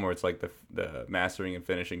that album, where it's like the mastering and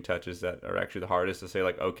finishing touches that are actually the hardest to say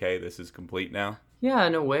like, okay, this is complete now? Yeah,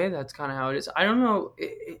 in a way, that's kind of how it is. I don't know.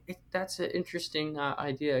 That's an interesting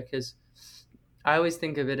idea, because I always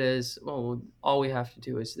think of it as, well, all we have to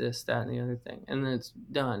do is this, that, and the other thing, and then it's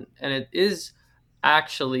done. And it is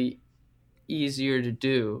actually easier to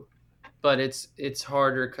do, but it's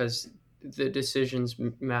harder because the decisions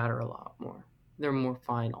matter a lot more. They're more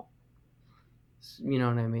final. You know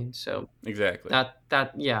what I mean? So exactly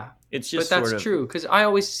that yeah. It's just, but that's true, because I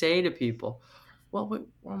always say to people, well, we're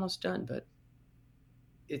almost done, but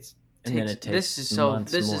it takes this is so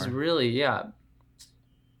this more. Is really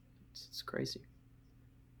it's crazy.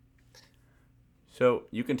 So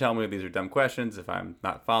you can tell me if these are dumb questions if I'm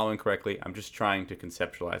not following correctly. I'm just trying to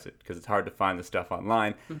conceptualize it because it's hard to find the stuff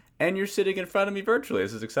online. Mm-hmm. And you're sitting in front of me virtually.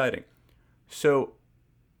 This is exciting. So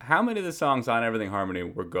how many of the songs on Everything Harmony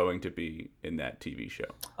were going to be in that TV show?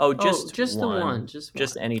 Oh, just one. The one.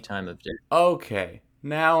 Just any time of day. Okay.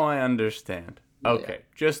 Now I understand. Okay. Yeah.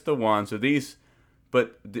 Just the one. So these...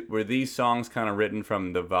 But were these songs kind of written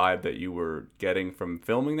from the vibe that you were getting from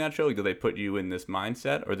filming that show? Did they put you in this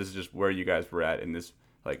mindset, or this is just where you guys were at in this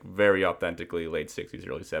like very authentically late 60s,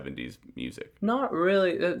 early 70s music? Not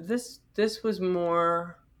really. This was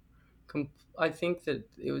more. I think that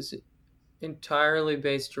it was entirely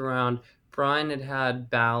based around Brian had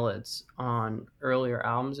ballads on earlier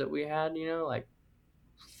albums that we had. Like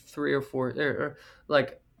 3 or 4, or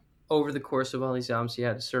like over the course of all these albums, he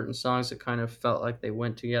had certain songs that kind of felt like they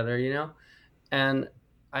went together. And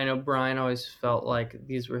I know Brian always felt like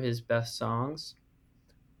these were his best songs.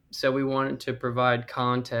 So we wanted to provide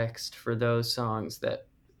context for those songs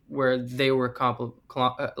where they were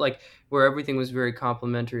where everything was very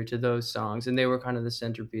complimentary to those songs, and they were kind of the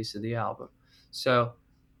centerpiece of the album. So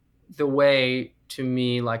the way, to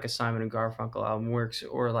me, like a Simon and Garfunkel album works,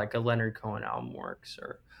 or like a Leonard Cohen album works,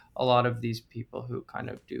 or a lot of these people who kind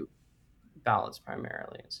of do ballads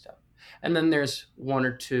primarily and stuff. And then there's 1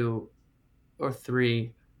 or 2 or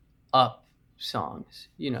 3 up songs,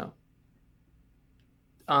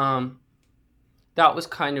 that was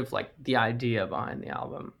kind of like the idea behind the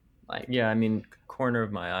album. Like, yeah, I mean, Corner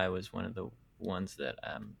of My Eye was one of the ones that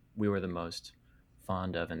we were the most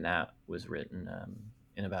fond of, and that was written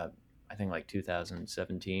in about, I think, like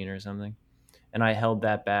 2017 or something. And I held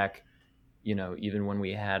that back, even when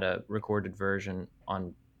we had a recorded version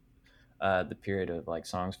on the period of like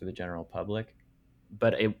Songs for the General Public.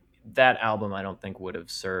 But that album, I don't think, would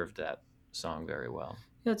have served that song very well.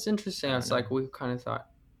 Yeah, it's interesting. It's like we kind of thought,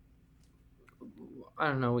 I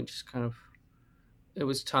don't know, we just kind of, it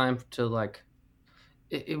was time to like,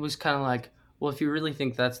 it was kind of like, well, if you really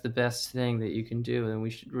think that's the best thing that you can do, then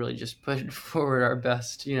we should really just put forward our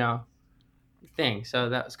best, thing. So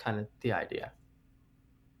that was kind of the idea.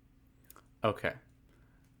 Okay.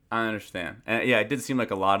 I understand. And yeah, it did seem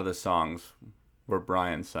like a lot of the songs were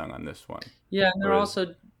Brian sung on this one. Yeah, and they're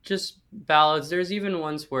also just ballads. There's even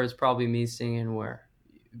ones where it's probably me singing where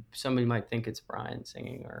somebody might think it's Brian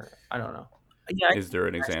singing, or I don't know. Yeah, is there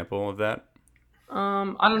an example of that?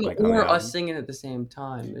 I don't know, like or us singing at the same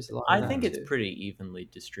time. There's a lot. I think it's pretty evenly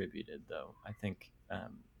distributed, though. I think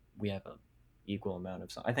we have an equal amount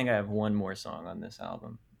of songs. I think I have one more song on this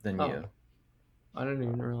album than you. I didn't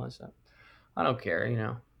even realize that. I don't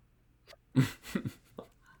care,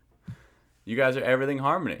 You guys are everything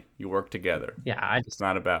harmony. You work together. Yeah, it's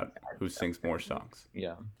not about who sings more songs.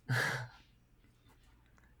 Yeah.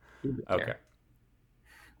 Okay.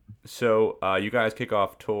 So you guys kick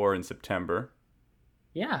off tour in September.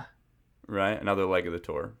 Yeah. Right? Another leg of the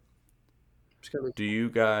tour. Do you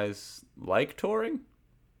guys like touring?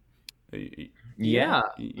 Yeah.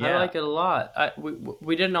 I like it a lot.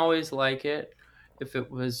 We didn't always like it if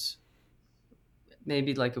it was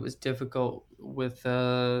maybe like it was difficult with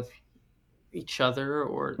each other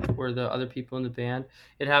or the other people in the band.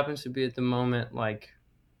 It happens to be at the moment, like,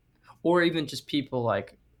 or even just people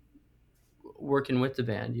like working with the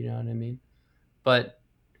band, you know what I mean? But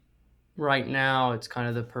right now it's kind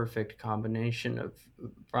of the perfect combination of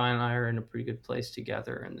Brian and I are in a pretty good place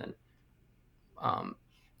together, and then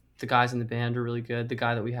the guys in the band are really good. The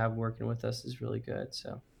guy that we have working with us is really good.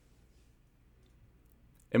 So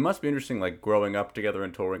it must be interesting, like growing up together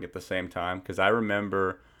and touring at the same time, because I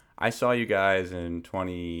remember I saw you guys in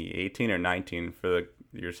 2018 or 19 for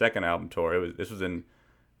your second album tour. This was in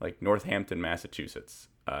like Northampton, Massachusetts,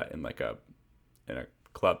 in a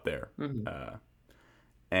club there. Mm-hmm.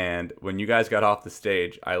 And when you guys got off the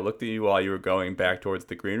stage, I looked at you while you were going back towards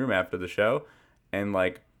the green room after the show, and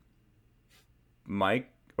like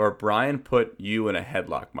Mike or Brian put you in a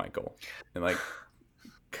headlock, Michael, and like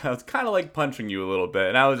I was kind of like punching you a little bit,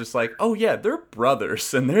 and I was just like, oh yeah, they're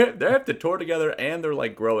brothers, and they have to tour together, and they're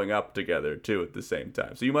like growing up together too at the same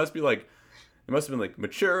time. So you must be like, it must have been like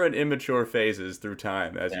mature and immature phases through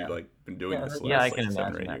time as you've like been doing this. I can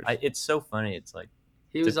imagine that. It's so funny. It's like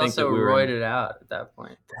he was also roided out at that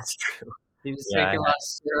point. That's true. He was taking a lot of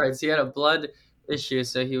steroids. He had a blood issue,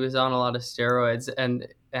 so he was on a lot of steroids,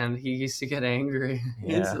 and he used to get angry.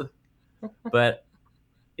 Yeah. But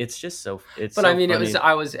it's just so. It's. But so I mean, funny.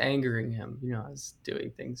 I was angering him. I was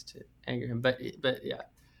doing things to anger him. But yeah,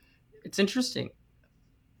 it's interesting.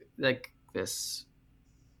 Like this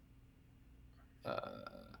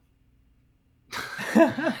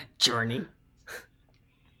journey.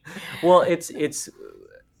 Well, it's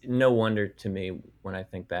no wonder to me when I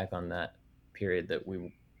think back on that period that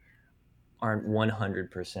we aren't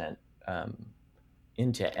 100%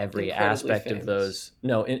 into every aspect of those.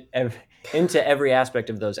 No, into every aspect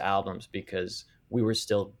of those albums, because we were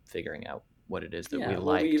still figuring out what it is that we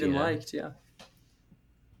liked. We even liked, yeah.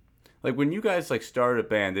 Like when you guys like started a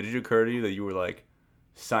band, did it occur to you that you were like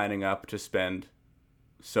signing up to spend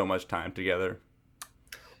so much time together?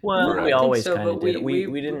 Well, we always kind of did. We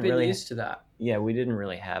We didn't been really used to that. Yeah, we didn't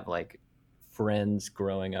really have like friends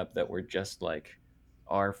growing up that were just like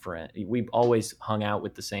our friend. We always hung out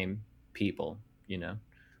with the same people, you know.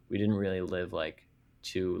 We didn't really live like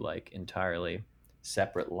two like entirely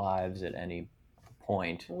separate lives at any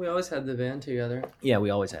point. We always had the band together. Yeah, we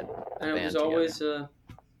always had the and it band was together. always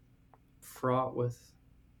fraught with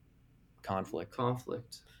conflict.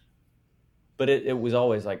 But it was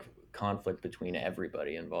always like conflict between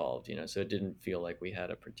everybody involved, you know, so it didn't feel like we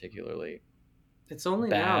had a particularly it's only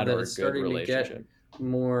bad now that or it's good starting to relationship. get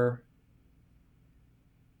more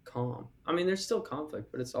calm. I mean, there's still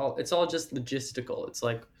conflict, but it's all just logistical. It's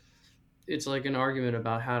like an argument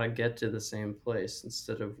about how to get to the same place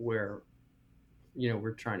instead of where, you know,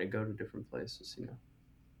 we're trying to go to different places, you know.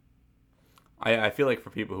 I feel like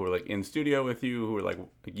for people who are like in studio with you, who are like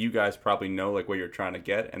you guys probably know like what you're trying to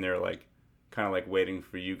get, and they're like kind of like waiting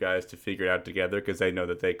for you guys to figure it out together because they know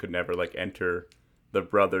that they could never like enter the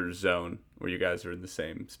brothers zone where you guys are in the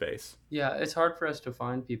same space. Yeah, it's hard for us to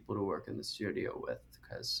find people to work in the studio with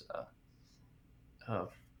because,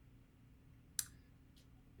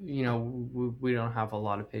 you know, we don't have a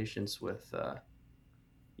lot of patience with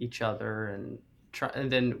each other, and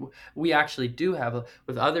then we actually do have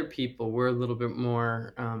with other people. We're a little bit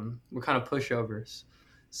more. We're kind of pushovers,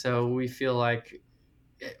 so we feel like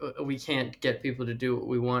we can't get people to do what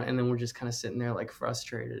we want, and then we're just kind of sitting there like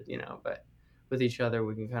frustrated, you know. But with each other,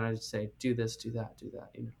 we can kind of say, do this, do that, you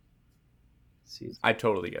know. I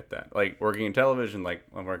totally get that. Like working in television, like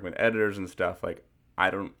I'm working with editors and stuff, like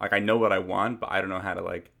I know what I want, but I don't know how to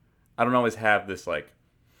like, I don't always have this like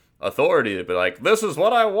authority to be like, this is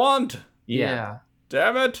what I want. Yeah.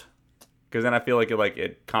 Damn it. Because then I feel like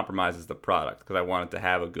it compromises the product because I want it to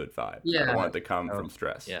have a good vibe. Yeah. I want it to come from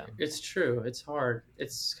stress. Yeah. It's true. It's hard.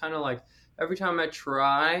 It's kind of like every time I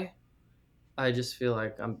try, I just feel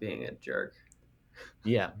like I'm being a jerk.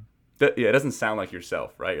 Yeah. Yeah, it doesn't sound like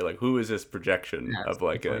yourself, right? You're like, who is this projection of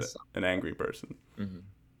like an angry person? Mm-hmm.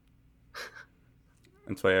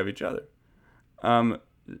 That's why you have each other.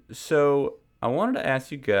 So I wanted to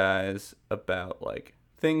ask you guys about like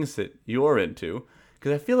things that you're into,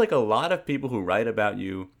 because I feel like a lot of people who write about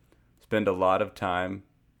you spend a lot of time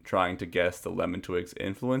trying to guess the Lemon Twigs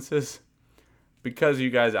influences, because you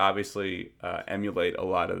guys obviously emulate a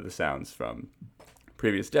lot of the sounds from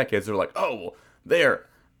previous decades. They're like, oh, well, they're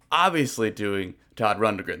obviously doing Todd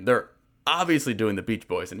Rundgren. They're obviously doing the Beach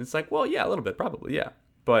Boys. And it's like, well, yeah, a little bit, probably, yeah.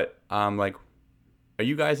 But like, are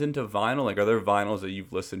you guys into vinyl? Like, are there vinyls that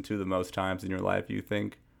you've listened to the most times in your life, you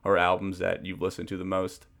think? Or albums that you've listened to the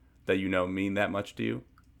most that you know mean that much to you?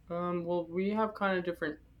 Well, we have kind of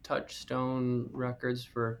different touchstone records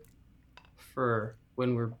for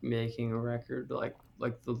when we're making a record. Like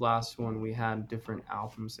the last one, we had different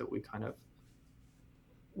albums that we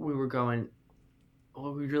were going,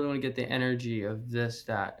 well, we really want to get the energy of this,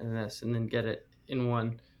 that, and this, and then get it in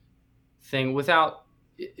one thing without,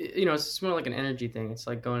 you know, it's more like an energy thing. It's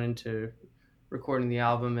like going into recording the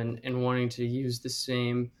album and wanting to use the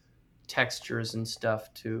same textures and stuff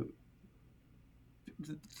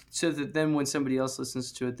so that then when somebody else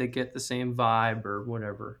listens to it, they get the same vibe or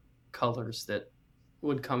whatever colors that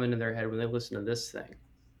would come into their head when they listen to this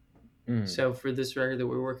thing. So for this record that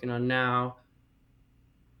we're working on now,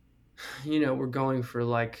 you know, we're going for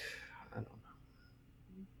like, I don't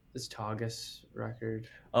know, this Tagus record.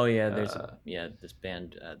 Oh yeah, there's this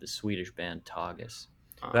band, the Swedish band Tagus.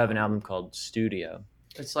 They have an album called Studio.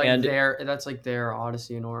 It's like that's like their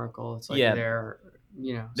Odyssey and Oracle. It's like their,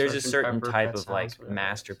 you know, there's a certain type of like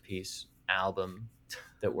masterpiece album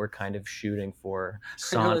that we're kind of shooting for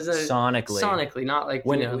sonically. Sonically, not like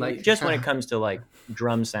when just when it comes to like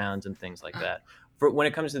drum sounds and things like that. When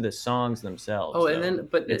it comes to the songs themselves. Oh, and then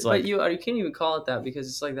it's like you can't even call it that because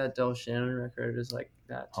it's like that Del Shannon record is like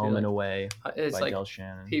that too. Home and Away it's by like Del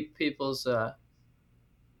Shannon. People's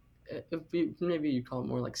maybe you call it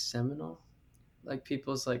more like seminal, like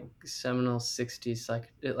people's like seminal 60s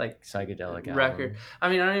like psychedelic record. Album. I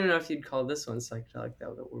mean, I don't even know if you'd call this one psychedelic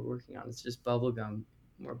that we're working on. It's just bubblegum,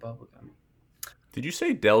 more bubblegum. Did you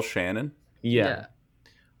say Del Shannon? Yeah.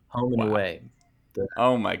 Home and Away.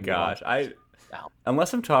 Oh my gosh.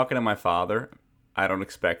 Unless I'm talking to my father, I don't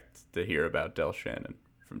expect to hear about Del Shannon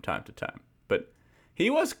from time to time. But he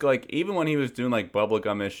was like, even when he was doing like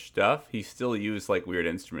bubblegum-ish stuff, he still used like weird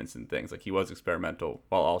instruments and things. Like he was experimental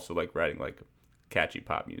while also like writing like catchy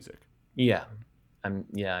pop music. Yeah. I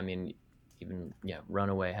mean, even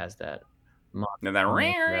Runaway has that. And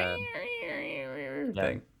that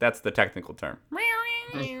thing. That's the technical term.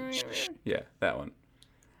 Yeah, that one.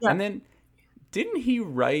 Yeah. And then didn't he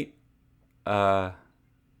write oh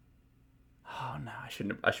no, I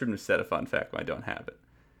shouldn't have said a fun fact when I don't have it.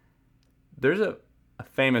 There's a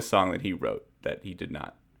famous song that he wrote that he did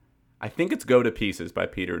not. I think it's "Go to Pieces" by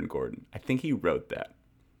Peter and Gordon. I think he wrote that.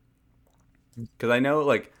 Because I know,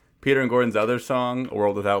 like, Peter and Gordon's other song, "A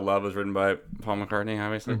World Without Love," was written by Paul McCartney,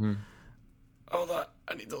 obviously. Mm-hmm. Hold on.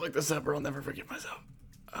 I need to look this up or I'll never forgive myself.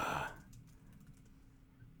 I'll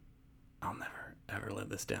never, ever live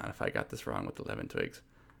this down if I got this wrong with the Lemon Twigs.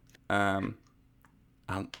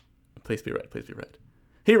 Please be right. Please be right.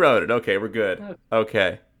 He wrote it. Okay, we're good.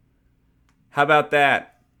 Okay. How about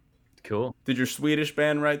that? Cool. Did your Swedish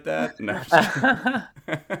band write that? No.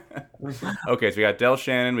 Okay, so we got Del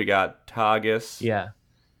Shannon, we got Tagus. Yeah.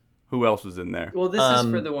 Who else was in there? Well, this is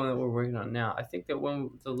for the one that we're working on now. I think that when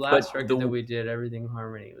the last record that we did, Everything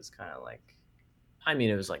Harmony, was kind of like... I mean,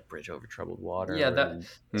 it was like Bridge Over Troubled Water. Yeah,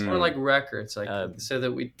 it's more like records, like so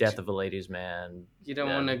that we... Death of a Ladies' Man. You don't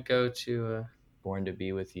want to go to... Born to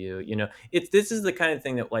Be With You. You know, this is the kind of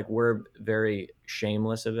thing that, like, we're very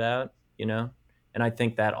shameless about, you know? And I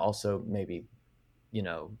think that also maybe, you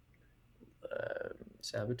know...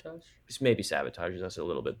 sabotage? Maybe sabotages us a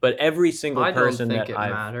little bit. But every single person that it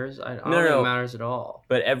matters. I don't think it matters at all.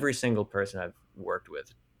 But every single person I've worked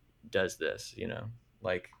with does this, you know?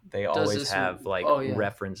 Like, they always have, like,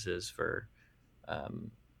 references for...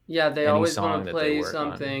 they always want to play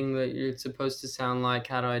something that you're supposed to sound like.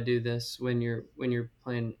 How do I do this when you're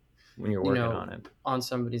playing... When you're working on it. On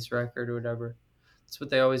somebody's record or whatever. That's what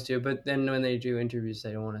they always do. But then when they do interviews,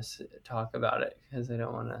 they don't want to talk about it because they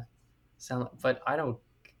don't want to sound like... But I don't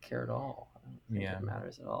care at all. I don't think it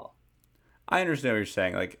matters at all. I understand what you're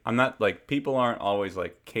saying. Like, I'm not, like, people aren't always,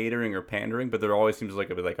 like, catering or pandering, but there always seems like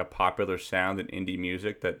a popular sound in indie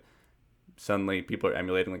music that suddenly people are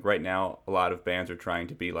emulating. Like, right now, a lot of bands are trying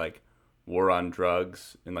to be, like, War on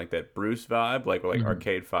Drugs and, like, that Bruce vibe. Like,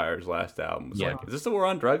 Arcade Fire's last album was like, is this the War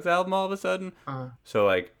on Drugs album all of a sudden? So,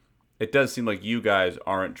 like, it does seem like you guys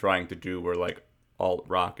aren't trying to do where, like, alt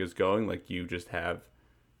rock is going. Like, you just have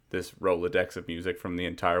this Rolodex of music from the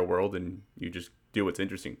entire world, and you just do what's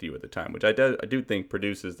interesting to you at the time, which I do think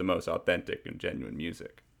produces the most authentic and genuine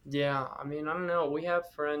music. Yeah, I mean, I don't know. We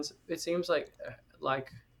have friends. It seems like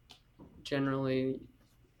generally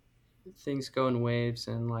things go in waves,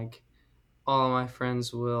 and like all of my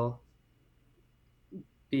friends will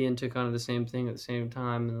be into kind of the same thing at the same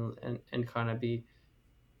time, and kind of be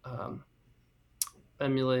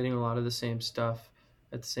emulating a lot of the same stuff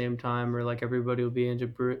at the same time, or like everybody will be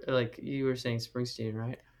into like you were saying Springsteen,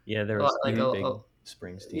 right? Yeah, there was like a big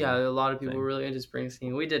Springsteen. Yeah, a lot of people were really into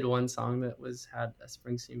Springsteen. We did one song that had a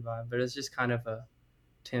Springsteen vibe, but it's just kind of a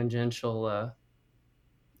tangential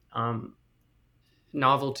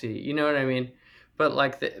novelty. You know what I mean?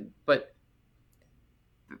 But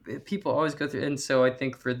people always go through, and so I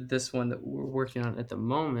think for this one that we're working on at the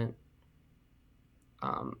moment,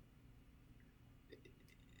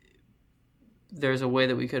 there's a way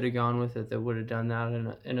that we could have gone with it that would have done that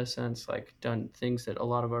in a sense, like done things that a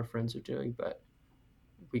lot of our friends are doing, but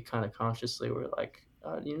we kind of consciously were like,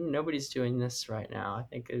 nobody's doing this right now. I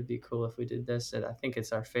think it'd be cool if we did this, and I think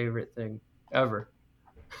it's our favorite thing ever.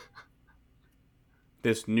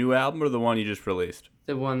 This new album or the one you just released?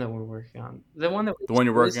 The one that we're working on. The one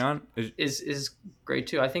you're working on is great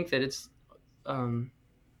too. I think that it's, I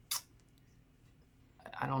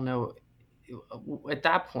don't know. At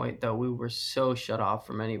that point, though, we were so shut off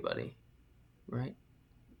from anybody, right?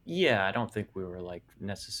 Yeah, I don't think we were like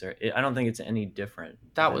necessary. I don't think it's any different.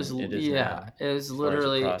 That was it was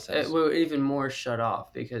literally we were even more shut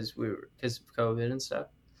off because of COVID and stuff.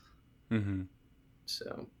 Mm-hmm.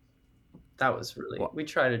 So that was really we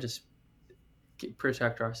try to just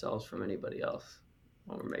protect ourselves from anybody else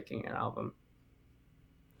when we're making an album.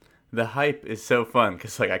 The hype is so fun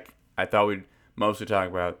because like I thought we'd mostly talk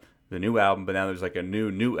about the new album, but now there's like a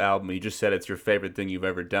new album. You just said it's your favorite thing you've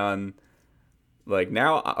ever done. Like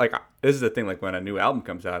now, like this is the thing. Like when a new album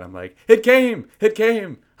comes out, I'm like, it came.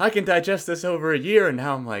 I can digest this over a year, and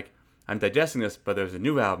now I'm like, I'm digesting this, but there's a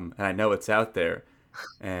new album, and I know it's out there.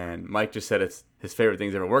 And Mike just said it's his favorite thing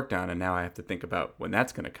he's ever worked on, and now I have to think about when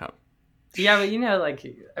that's gonna come. Yeah, but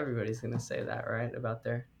like everybody's gonna say that, right? About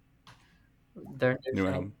their new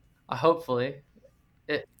album. Hopefully.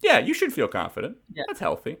 Yeah, you should feel confident. Yeah. That's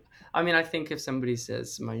healthy. I mean, I think if somebody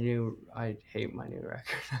says I hate my new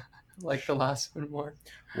record, like the last one more.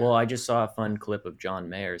 Well, I just saw a fun clip of John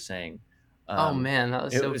Mayer saying, "Oh man, that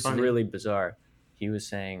was so funny." It was really bizarre. He was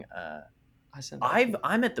saying,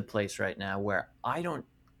 "I'm at the place right now where I don't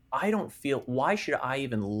feel. Why should I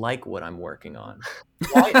even like what I'm working on?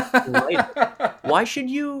 Why should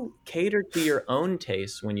you cater to your own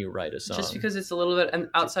taste when you write a song? Just because it's a little bit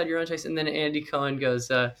outside your own taste." And then Andy Cohen goes,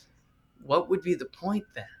 "What would be the point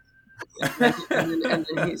then?" And then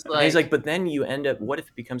he's like, but then you end up, what if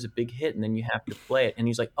it becomes a big hit and then you have to play it? And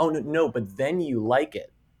he's like, oh, no, but then you like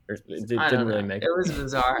it. It didn't really make it. It was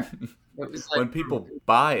bizarre. It was like when people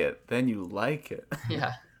buy it, then you like it.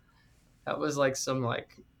 Yeah. That was like some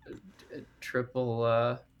like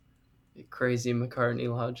triple crazy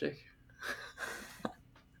McCartney logic.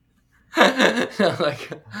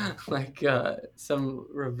 like some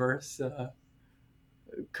reverse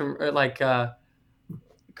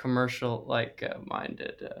commercial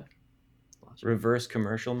minded reverse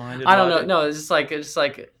commercial minded. I don't know. No, it's just like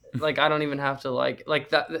I don't even have to like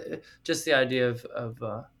that. Just the idea of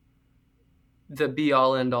the be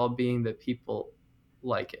all end all being that people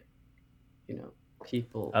like it. You know,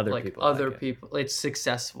 other people. It's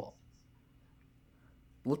successful.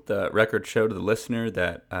 Let the record show to the listener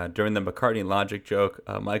that during the McCartney logic joke,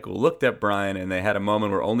 Michael looked at Brian and they had a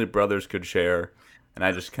moment where only brothers could share. And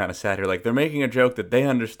I just kind of sat here like, they're making a joke that they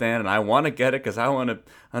understand, and I want to get it because I want to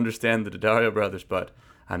understand the Daddario brothers, but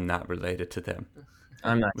I'm not related to them.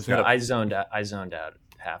 I'm not. I zoned out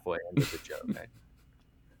halfway into the joke.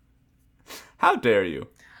 How dare you?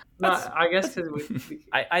 No, I guess because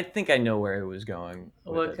I think I know where he was going.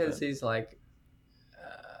 Well, because he's like,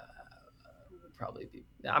 probably be.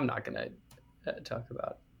 I'm not gonna talk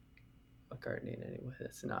about McCartney in any way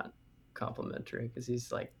that's not complimentary because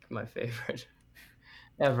he's like my favorite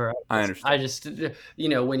ever. I understand. I just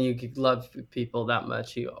when you love people that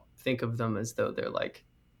much, you think of them as though they're like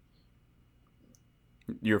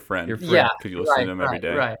your friend. Yeah, because you listen to them every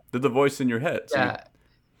day. Right. They're the voice in your head. So yeah.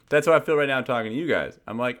 That's how I feel right now talking to you guys.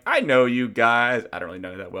 I'm like, I know you guys. I don't really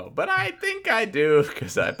know you that well, but I think I do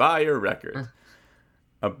because I buy your records.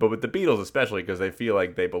 But with the Beatles especially, because they feel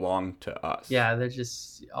like they belong to us. Yeah, they're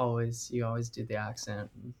just you always do the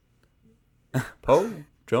accent. Poe,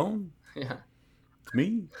 Joan, yeah, it's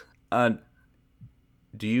me.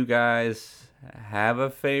 Do you guys have a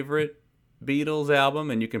favorite Beatles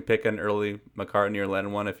album? And you can pick an early McCartney or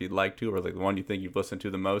Lennon one if you'd like to, or like the one you think you've listened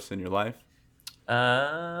to the most in your life.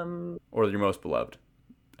 Or your most beloved.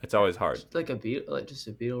 It's always hard. Just like just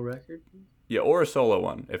a Beatle record. Yeah, or a solo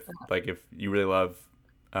one. If you really love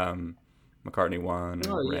McCartney one.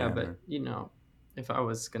 Oh yeah, but if I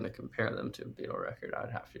was gonna compare them to a Beatle record,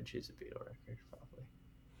 I'd have to choose a Beatle record probably.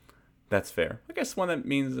 That's fair. I guess one that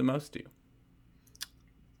means the most to you.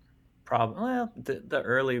 Probably. Well,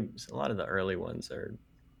 a lot of the early ones are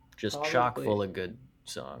just chock full of good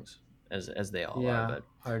songs, as they all are.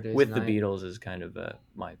 But with the Beatles is kind of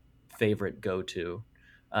my favorite go-to.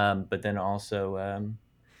 But then also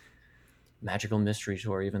Magical Mystery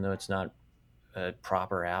Tour, even though it's not a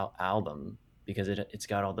proper album, because it's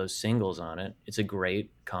got all those singles on it. It's a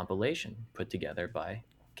great compilation put together by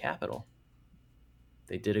Capitol.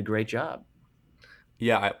 They did a great job.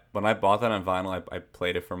 Yeah, when I bought that on vinyl, I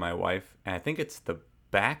played it for my wife, and I think it's the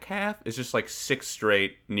back half. It's just like 6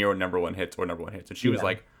 straight near number one hits, and she was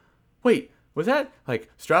like, "Wait, was that like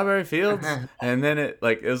Strawberry Fields?" And then it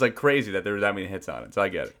was like crazy that there were that many hits on it. So I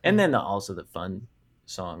get it. And then also the fun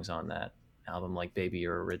songs on that album, like "Baby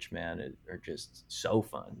You're a Rich Man," are just so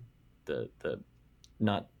fun. The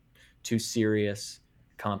not too serious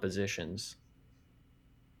compositions.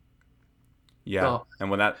 Yeah,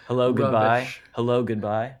 and when that Hello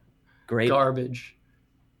Goodbye, great garbage.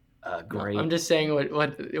 Great. I'm just saying what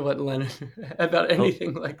Lennon about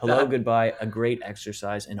anything like Hello that. Goodbye, a great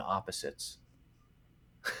exercise in opposites.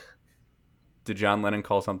 Did John Lennon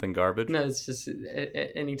call something garbage? No, it's just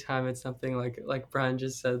anytime it's something like Brian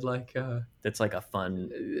just said, like that's like a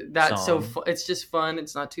fun. That's song. so it's just fun.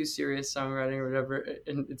 It's not too serious songwriting or whatever.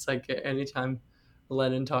 And it's like anytime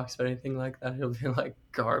Lennon talks about anything like that, he'll be like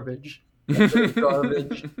garbage.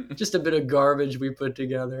 Garbage. Just a bit of garbage we put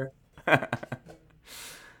together.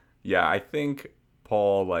 Yeah, I think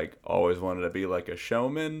Paul always wanted to be like a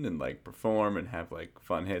showman and perform and have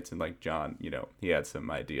fun hits, and John, he had some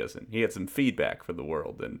ideas and he had some feedback for the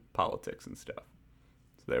world and politics and stuff.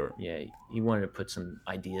 So they were he wanted to put some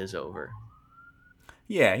ideas over.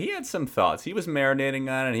 Yeah, he had some thoughts. He was marinating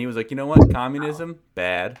on it, and he was like, you know what, communism,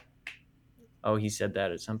 bad. Oh, he said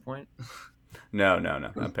that at some point? No.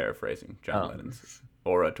 I'm paraphrasing John Lennon's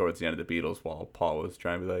aura towards the end of the Beatles while Paul was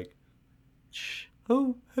trying to be like,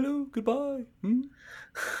 oh, hello, goodbye.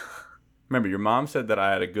 Remember, your mom said that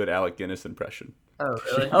I had a good Alec Guinness impression. Oh,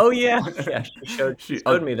 really? Oh, yeah. She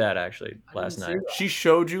showed me that, actually, last night. She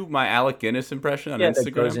showed you my Alec Guinness impression on Instagram? Yeah,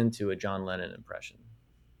 that goes into a John Lennon impression.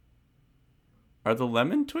 Are the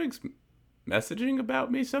Lemon Twigs messaging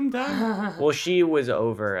about me sometime? Well, she was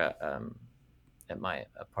over at my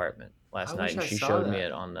apartment last night, and she showed me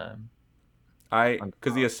it on the...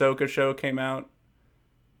 Because the Ahsoka show came out,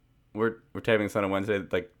 we're taping this on a Wednesday,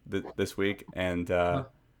 like this week, and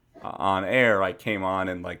on air I came on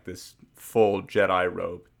in like this full Jedi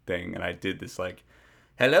robe thing, and I did this like,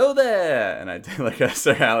 "Hello there," and I did like a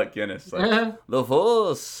Sir Alec Guinness, like the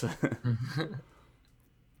Force.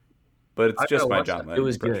 But it's just my John Lennon. It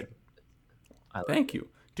was impression. Good. Thank you.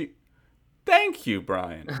 Thank you,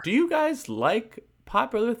 Brian. Do you guys like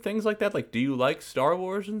popular things like that? Like, do you like Star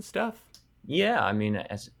Wars and stuff? Yeah, I mean,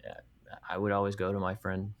 I would always go to my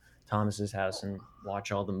friend Thomas's house and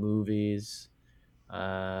watch all the movies.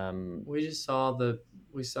 We saw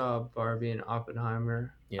Barbie and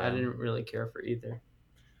Oppenheimer. Yeah. I didn't really care for either.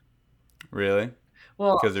 Really?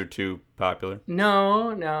 Well, because they're too popular?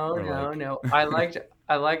 No. I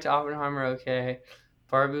liked Oppenheimer. Okay,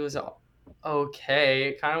 Barbie was okay.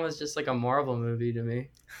 It kind of was just like a Marvel movie to me.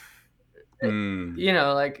 You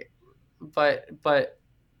know, like, but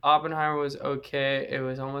Oppenheimer was okay. It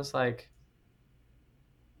was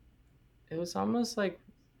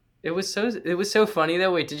so funny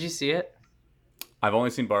though. Wait, did you see it? I've only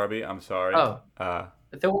seen Barbie. I'm sorry. Oh.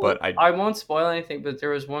 But I won't spoil anything, but there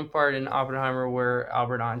was one part in Oppenheimer where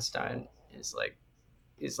Albert Einstein is like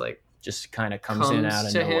just kind of comes in out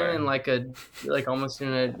of to nowhere. him in like almost in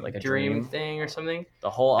a like a dream thing or something. The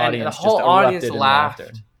whole audience laughed.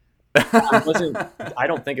 I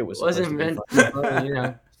don't think it wasn't meant to be funny, you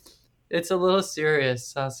know. It's a little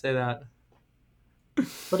serious, I'll say that.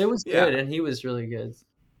 But it was good, and he was really good.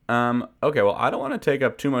 Okay, well, I don't want to take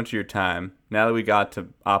up too much of your time now that we got to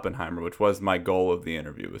Oppenheimer, which was my goal of the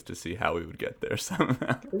interview, was to see how we would get there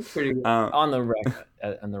somehow. It's pretty good. On the record,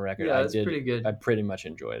 yeah, it's pretty good. I pretty much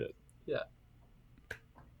enjoyed it. Yeah.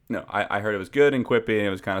 No, I heard it was good and quippy, and it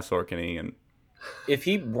was kind of Sorkin-y, and if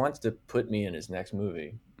he wants to put me in his next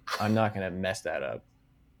movie, I'm not going to mess that up.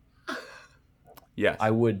 Yes.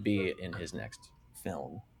 I would be in his next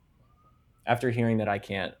film. After hearing that I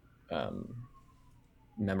can't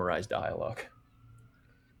memorize dialogue,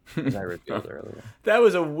 as I revealed earlier. That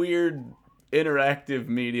was a weird interactive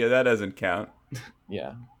media. That doesn't count.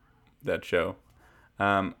 Yeah. That show.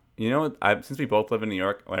 You know, since we both live in New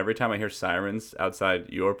York, every time I hear sirens outside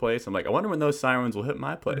your place, I'm like, I wonder when those sirens will hit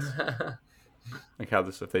my place. Like how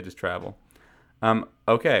if they just travel.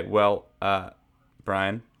 Okay, well,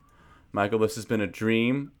 Brian, Michael, this has been a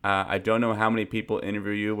dream. I don't know how many people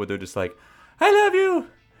interview you where they're just like, I love you.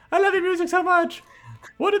 I love your music so much.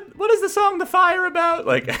 What is the song The Fire about?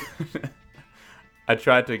 Like, I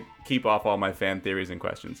tried to keep off all my fan theories and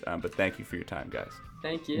questions, but thank you for your time, guys.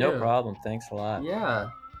 Thank you. No problem. Thanks a lot. Yeah.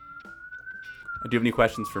 Do you have any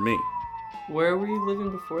questions for me? Where were you living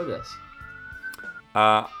before this?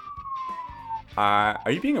 Are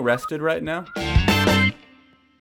you being arrested right now?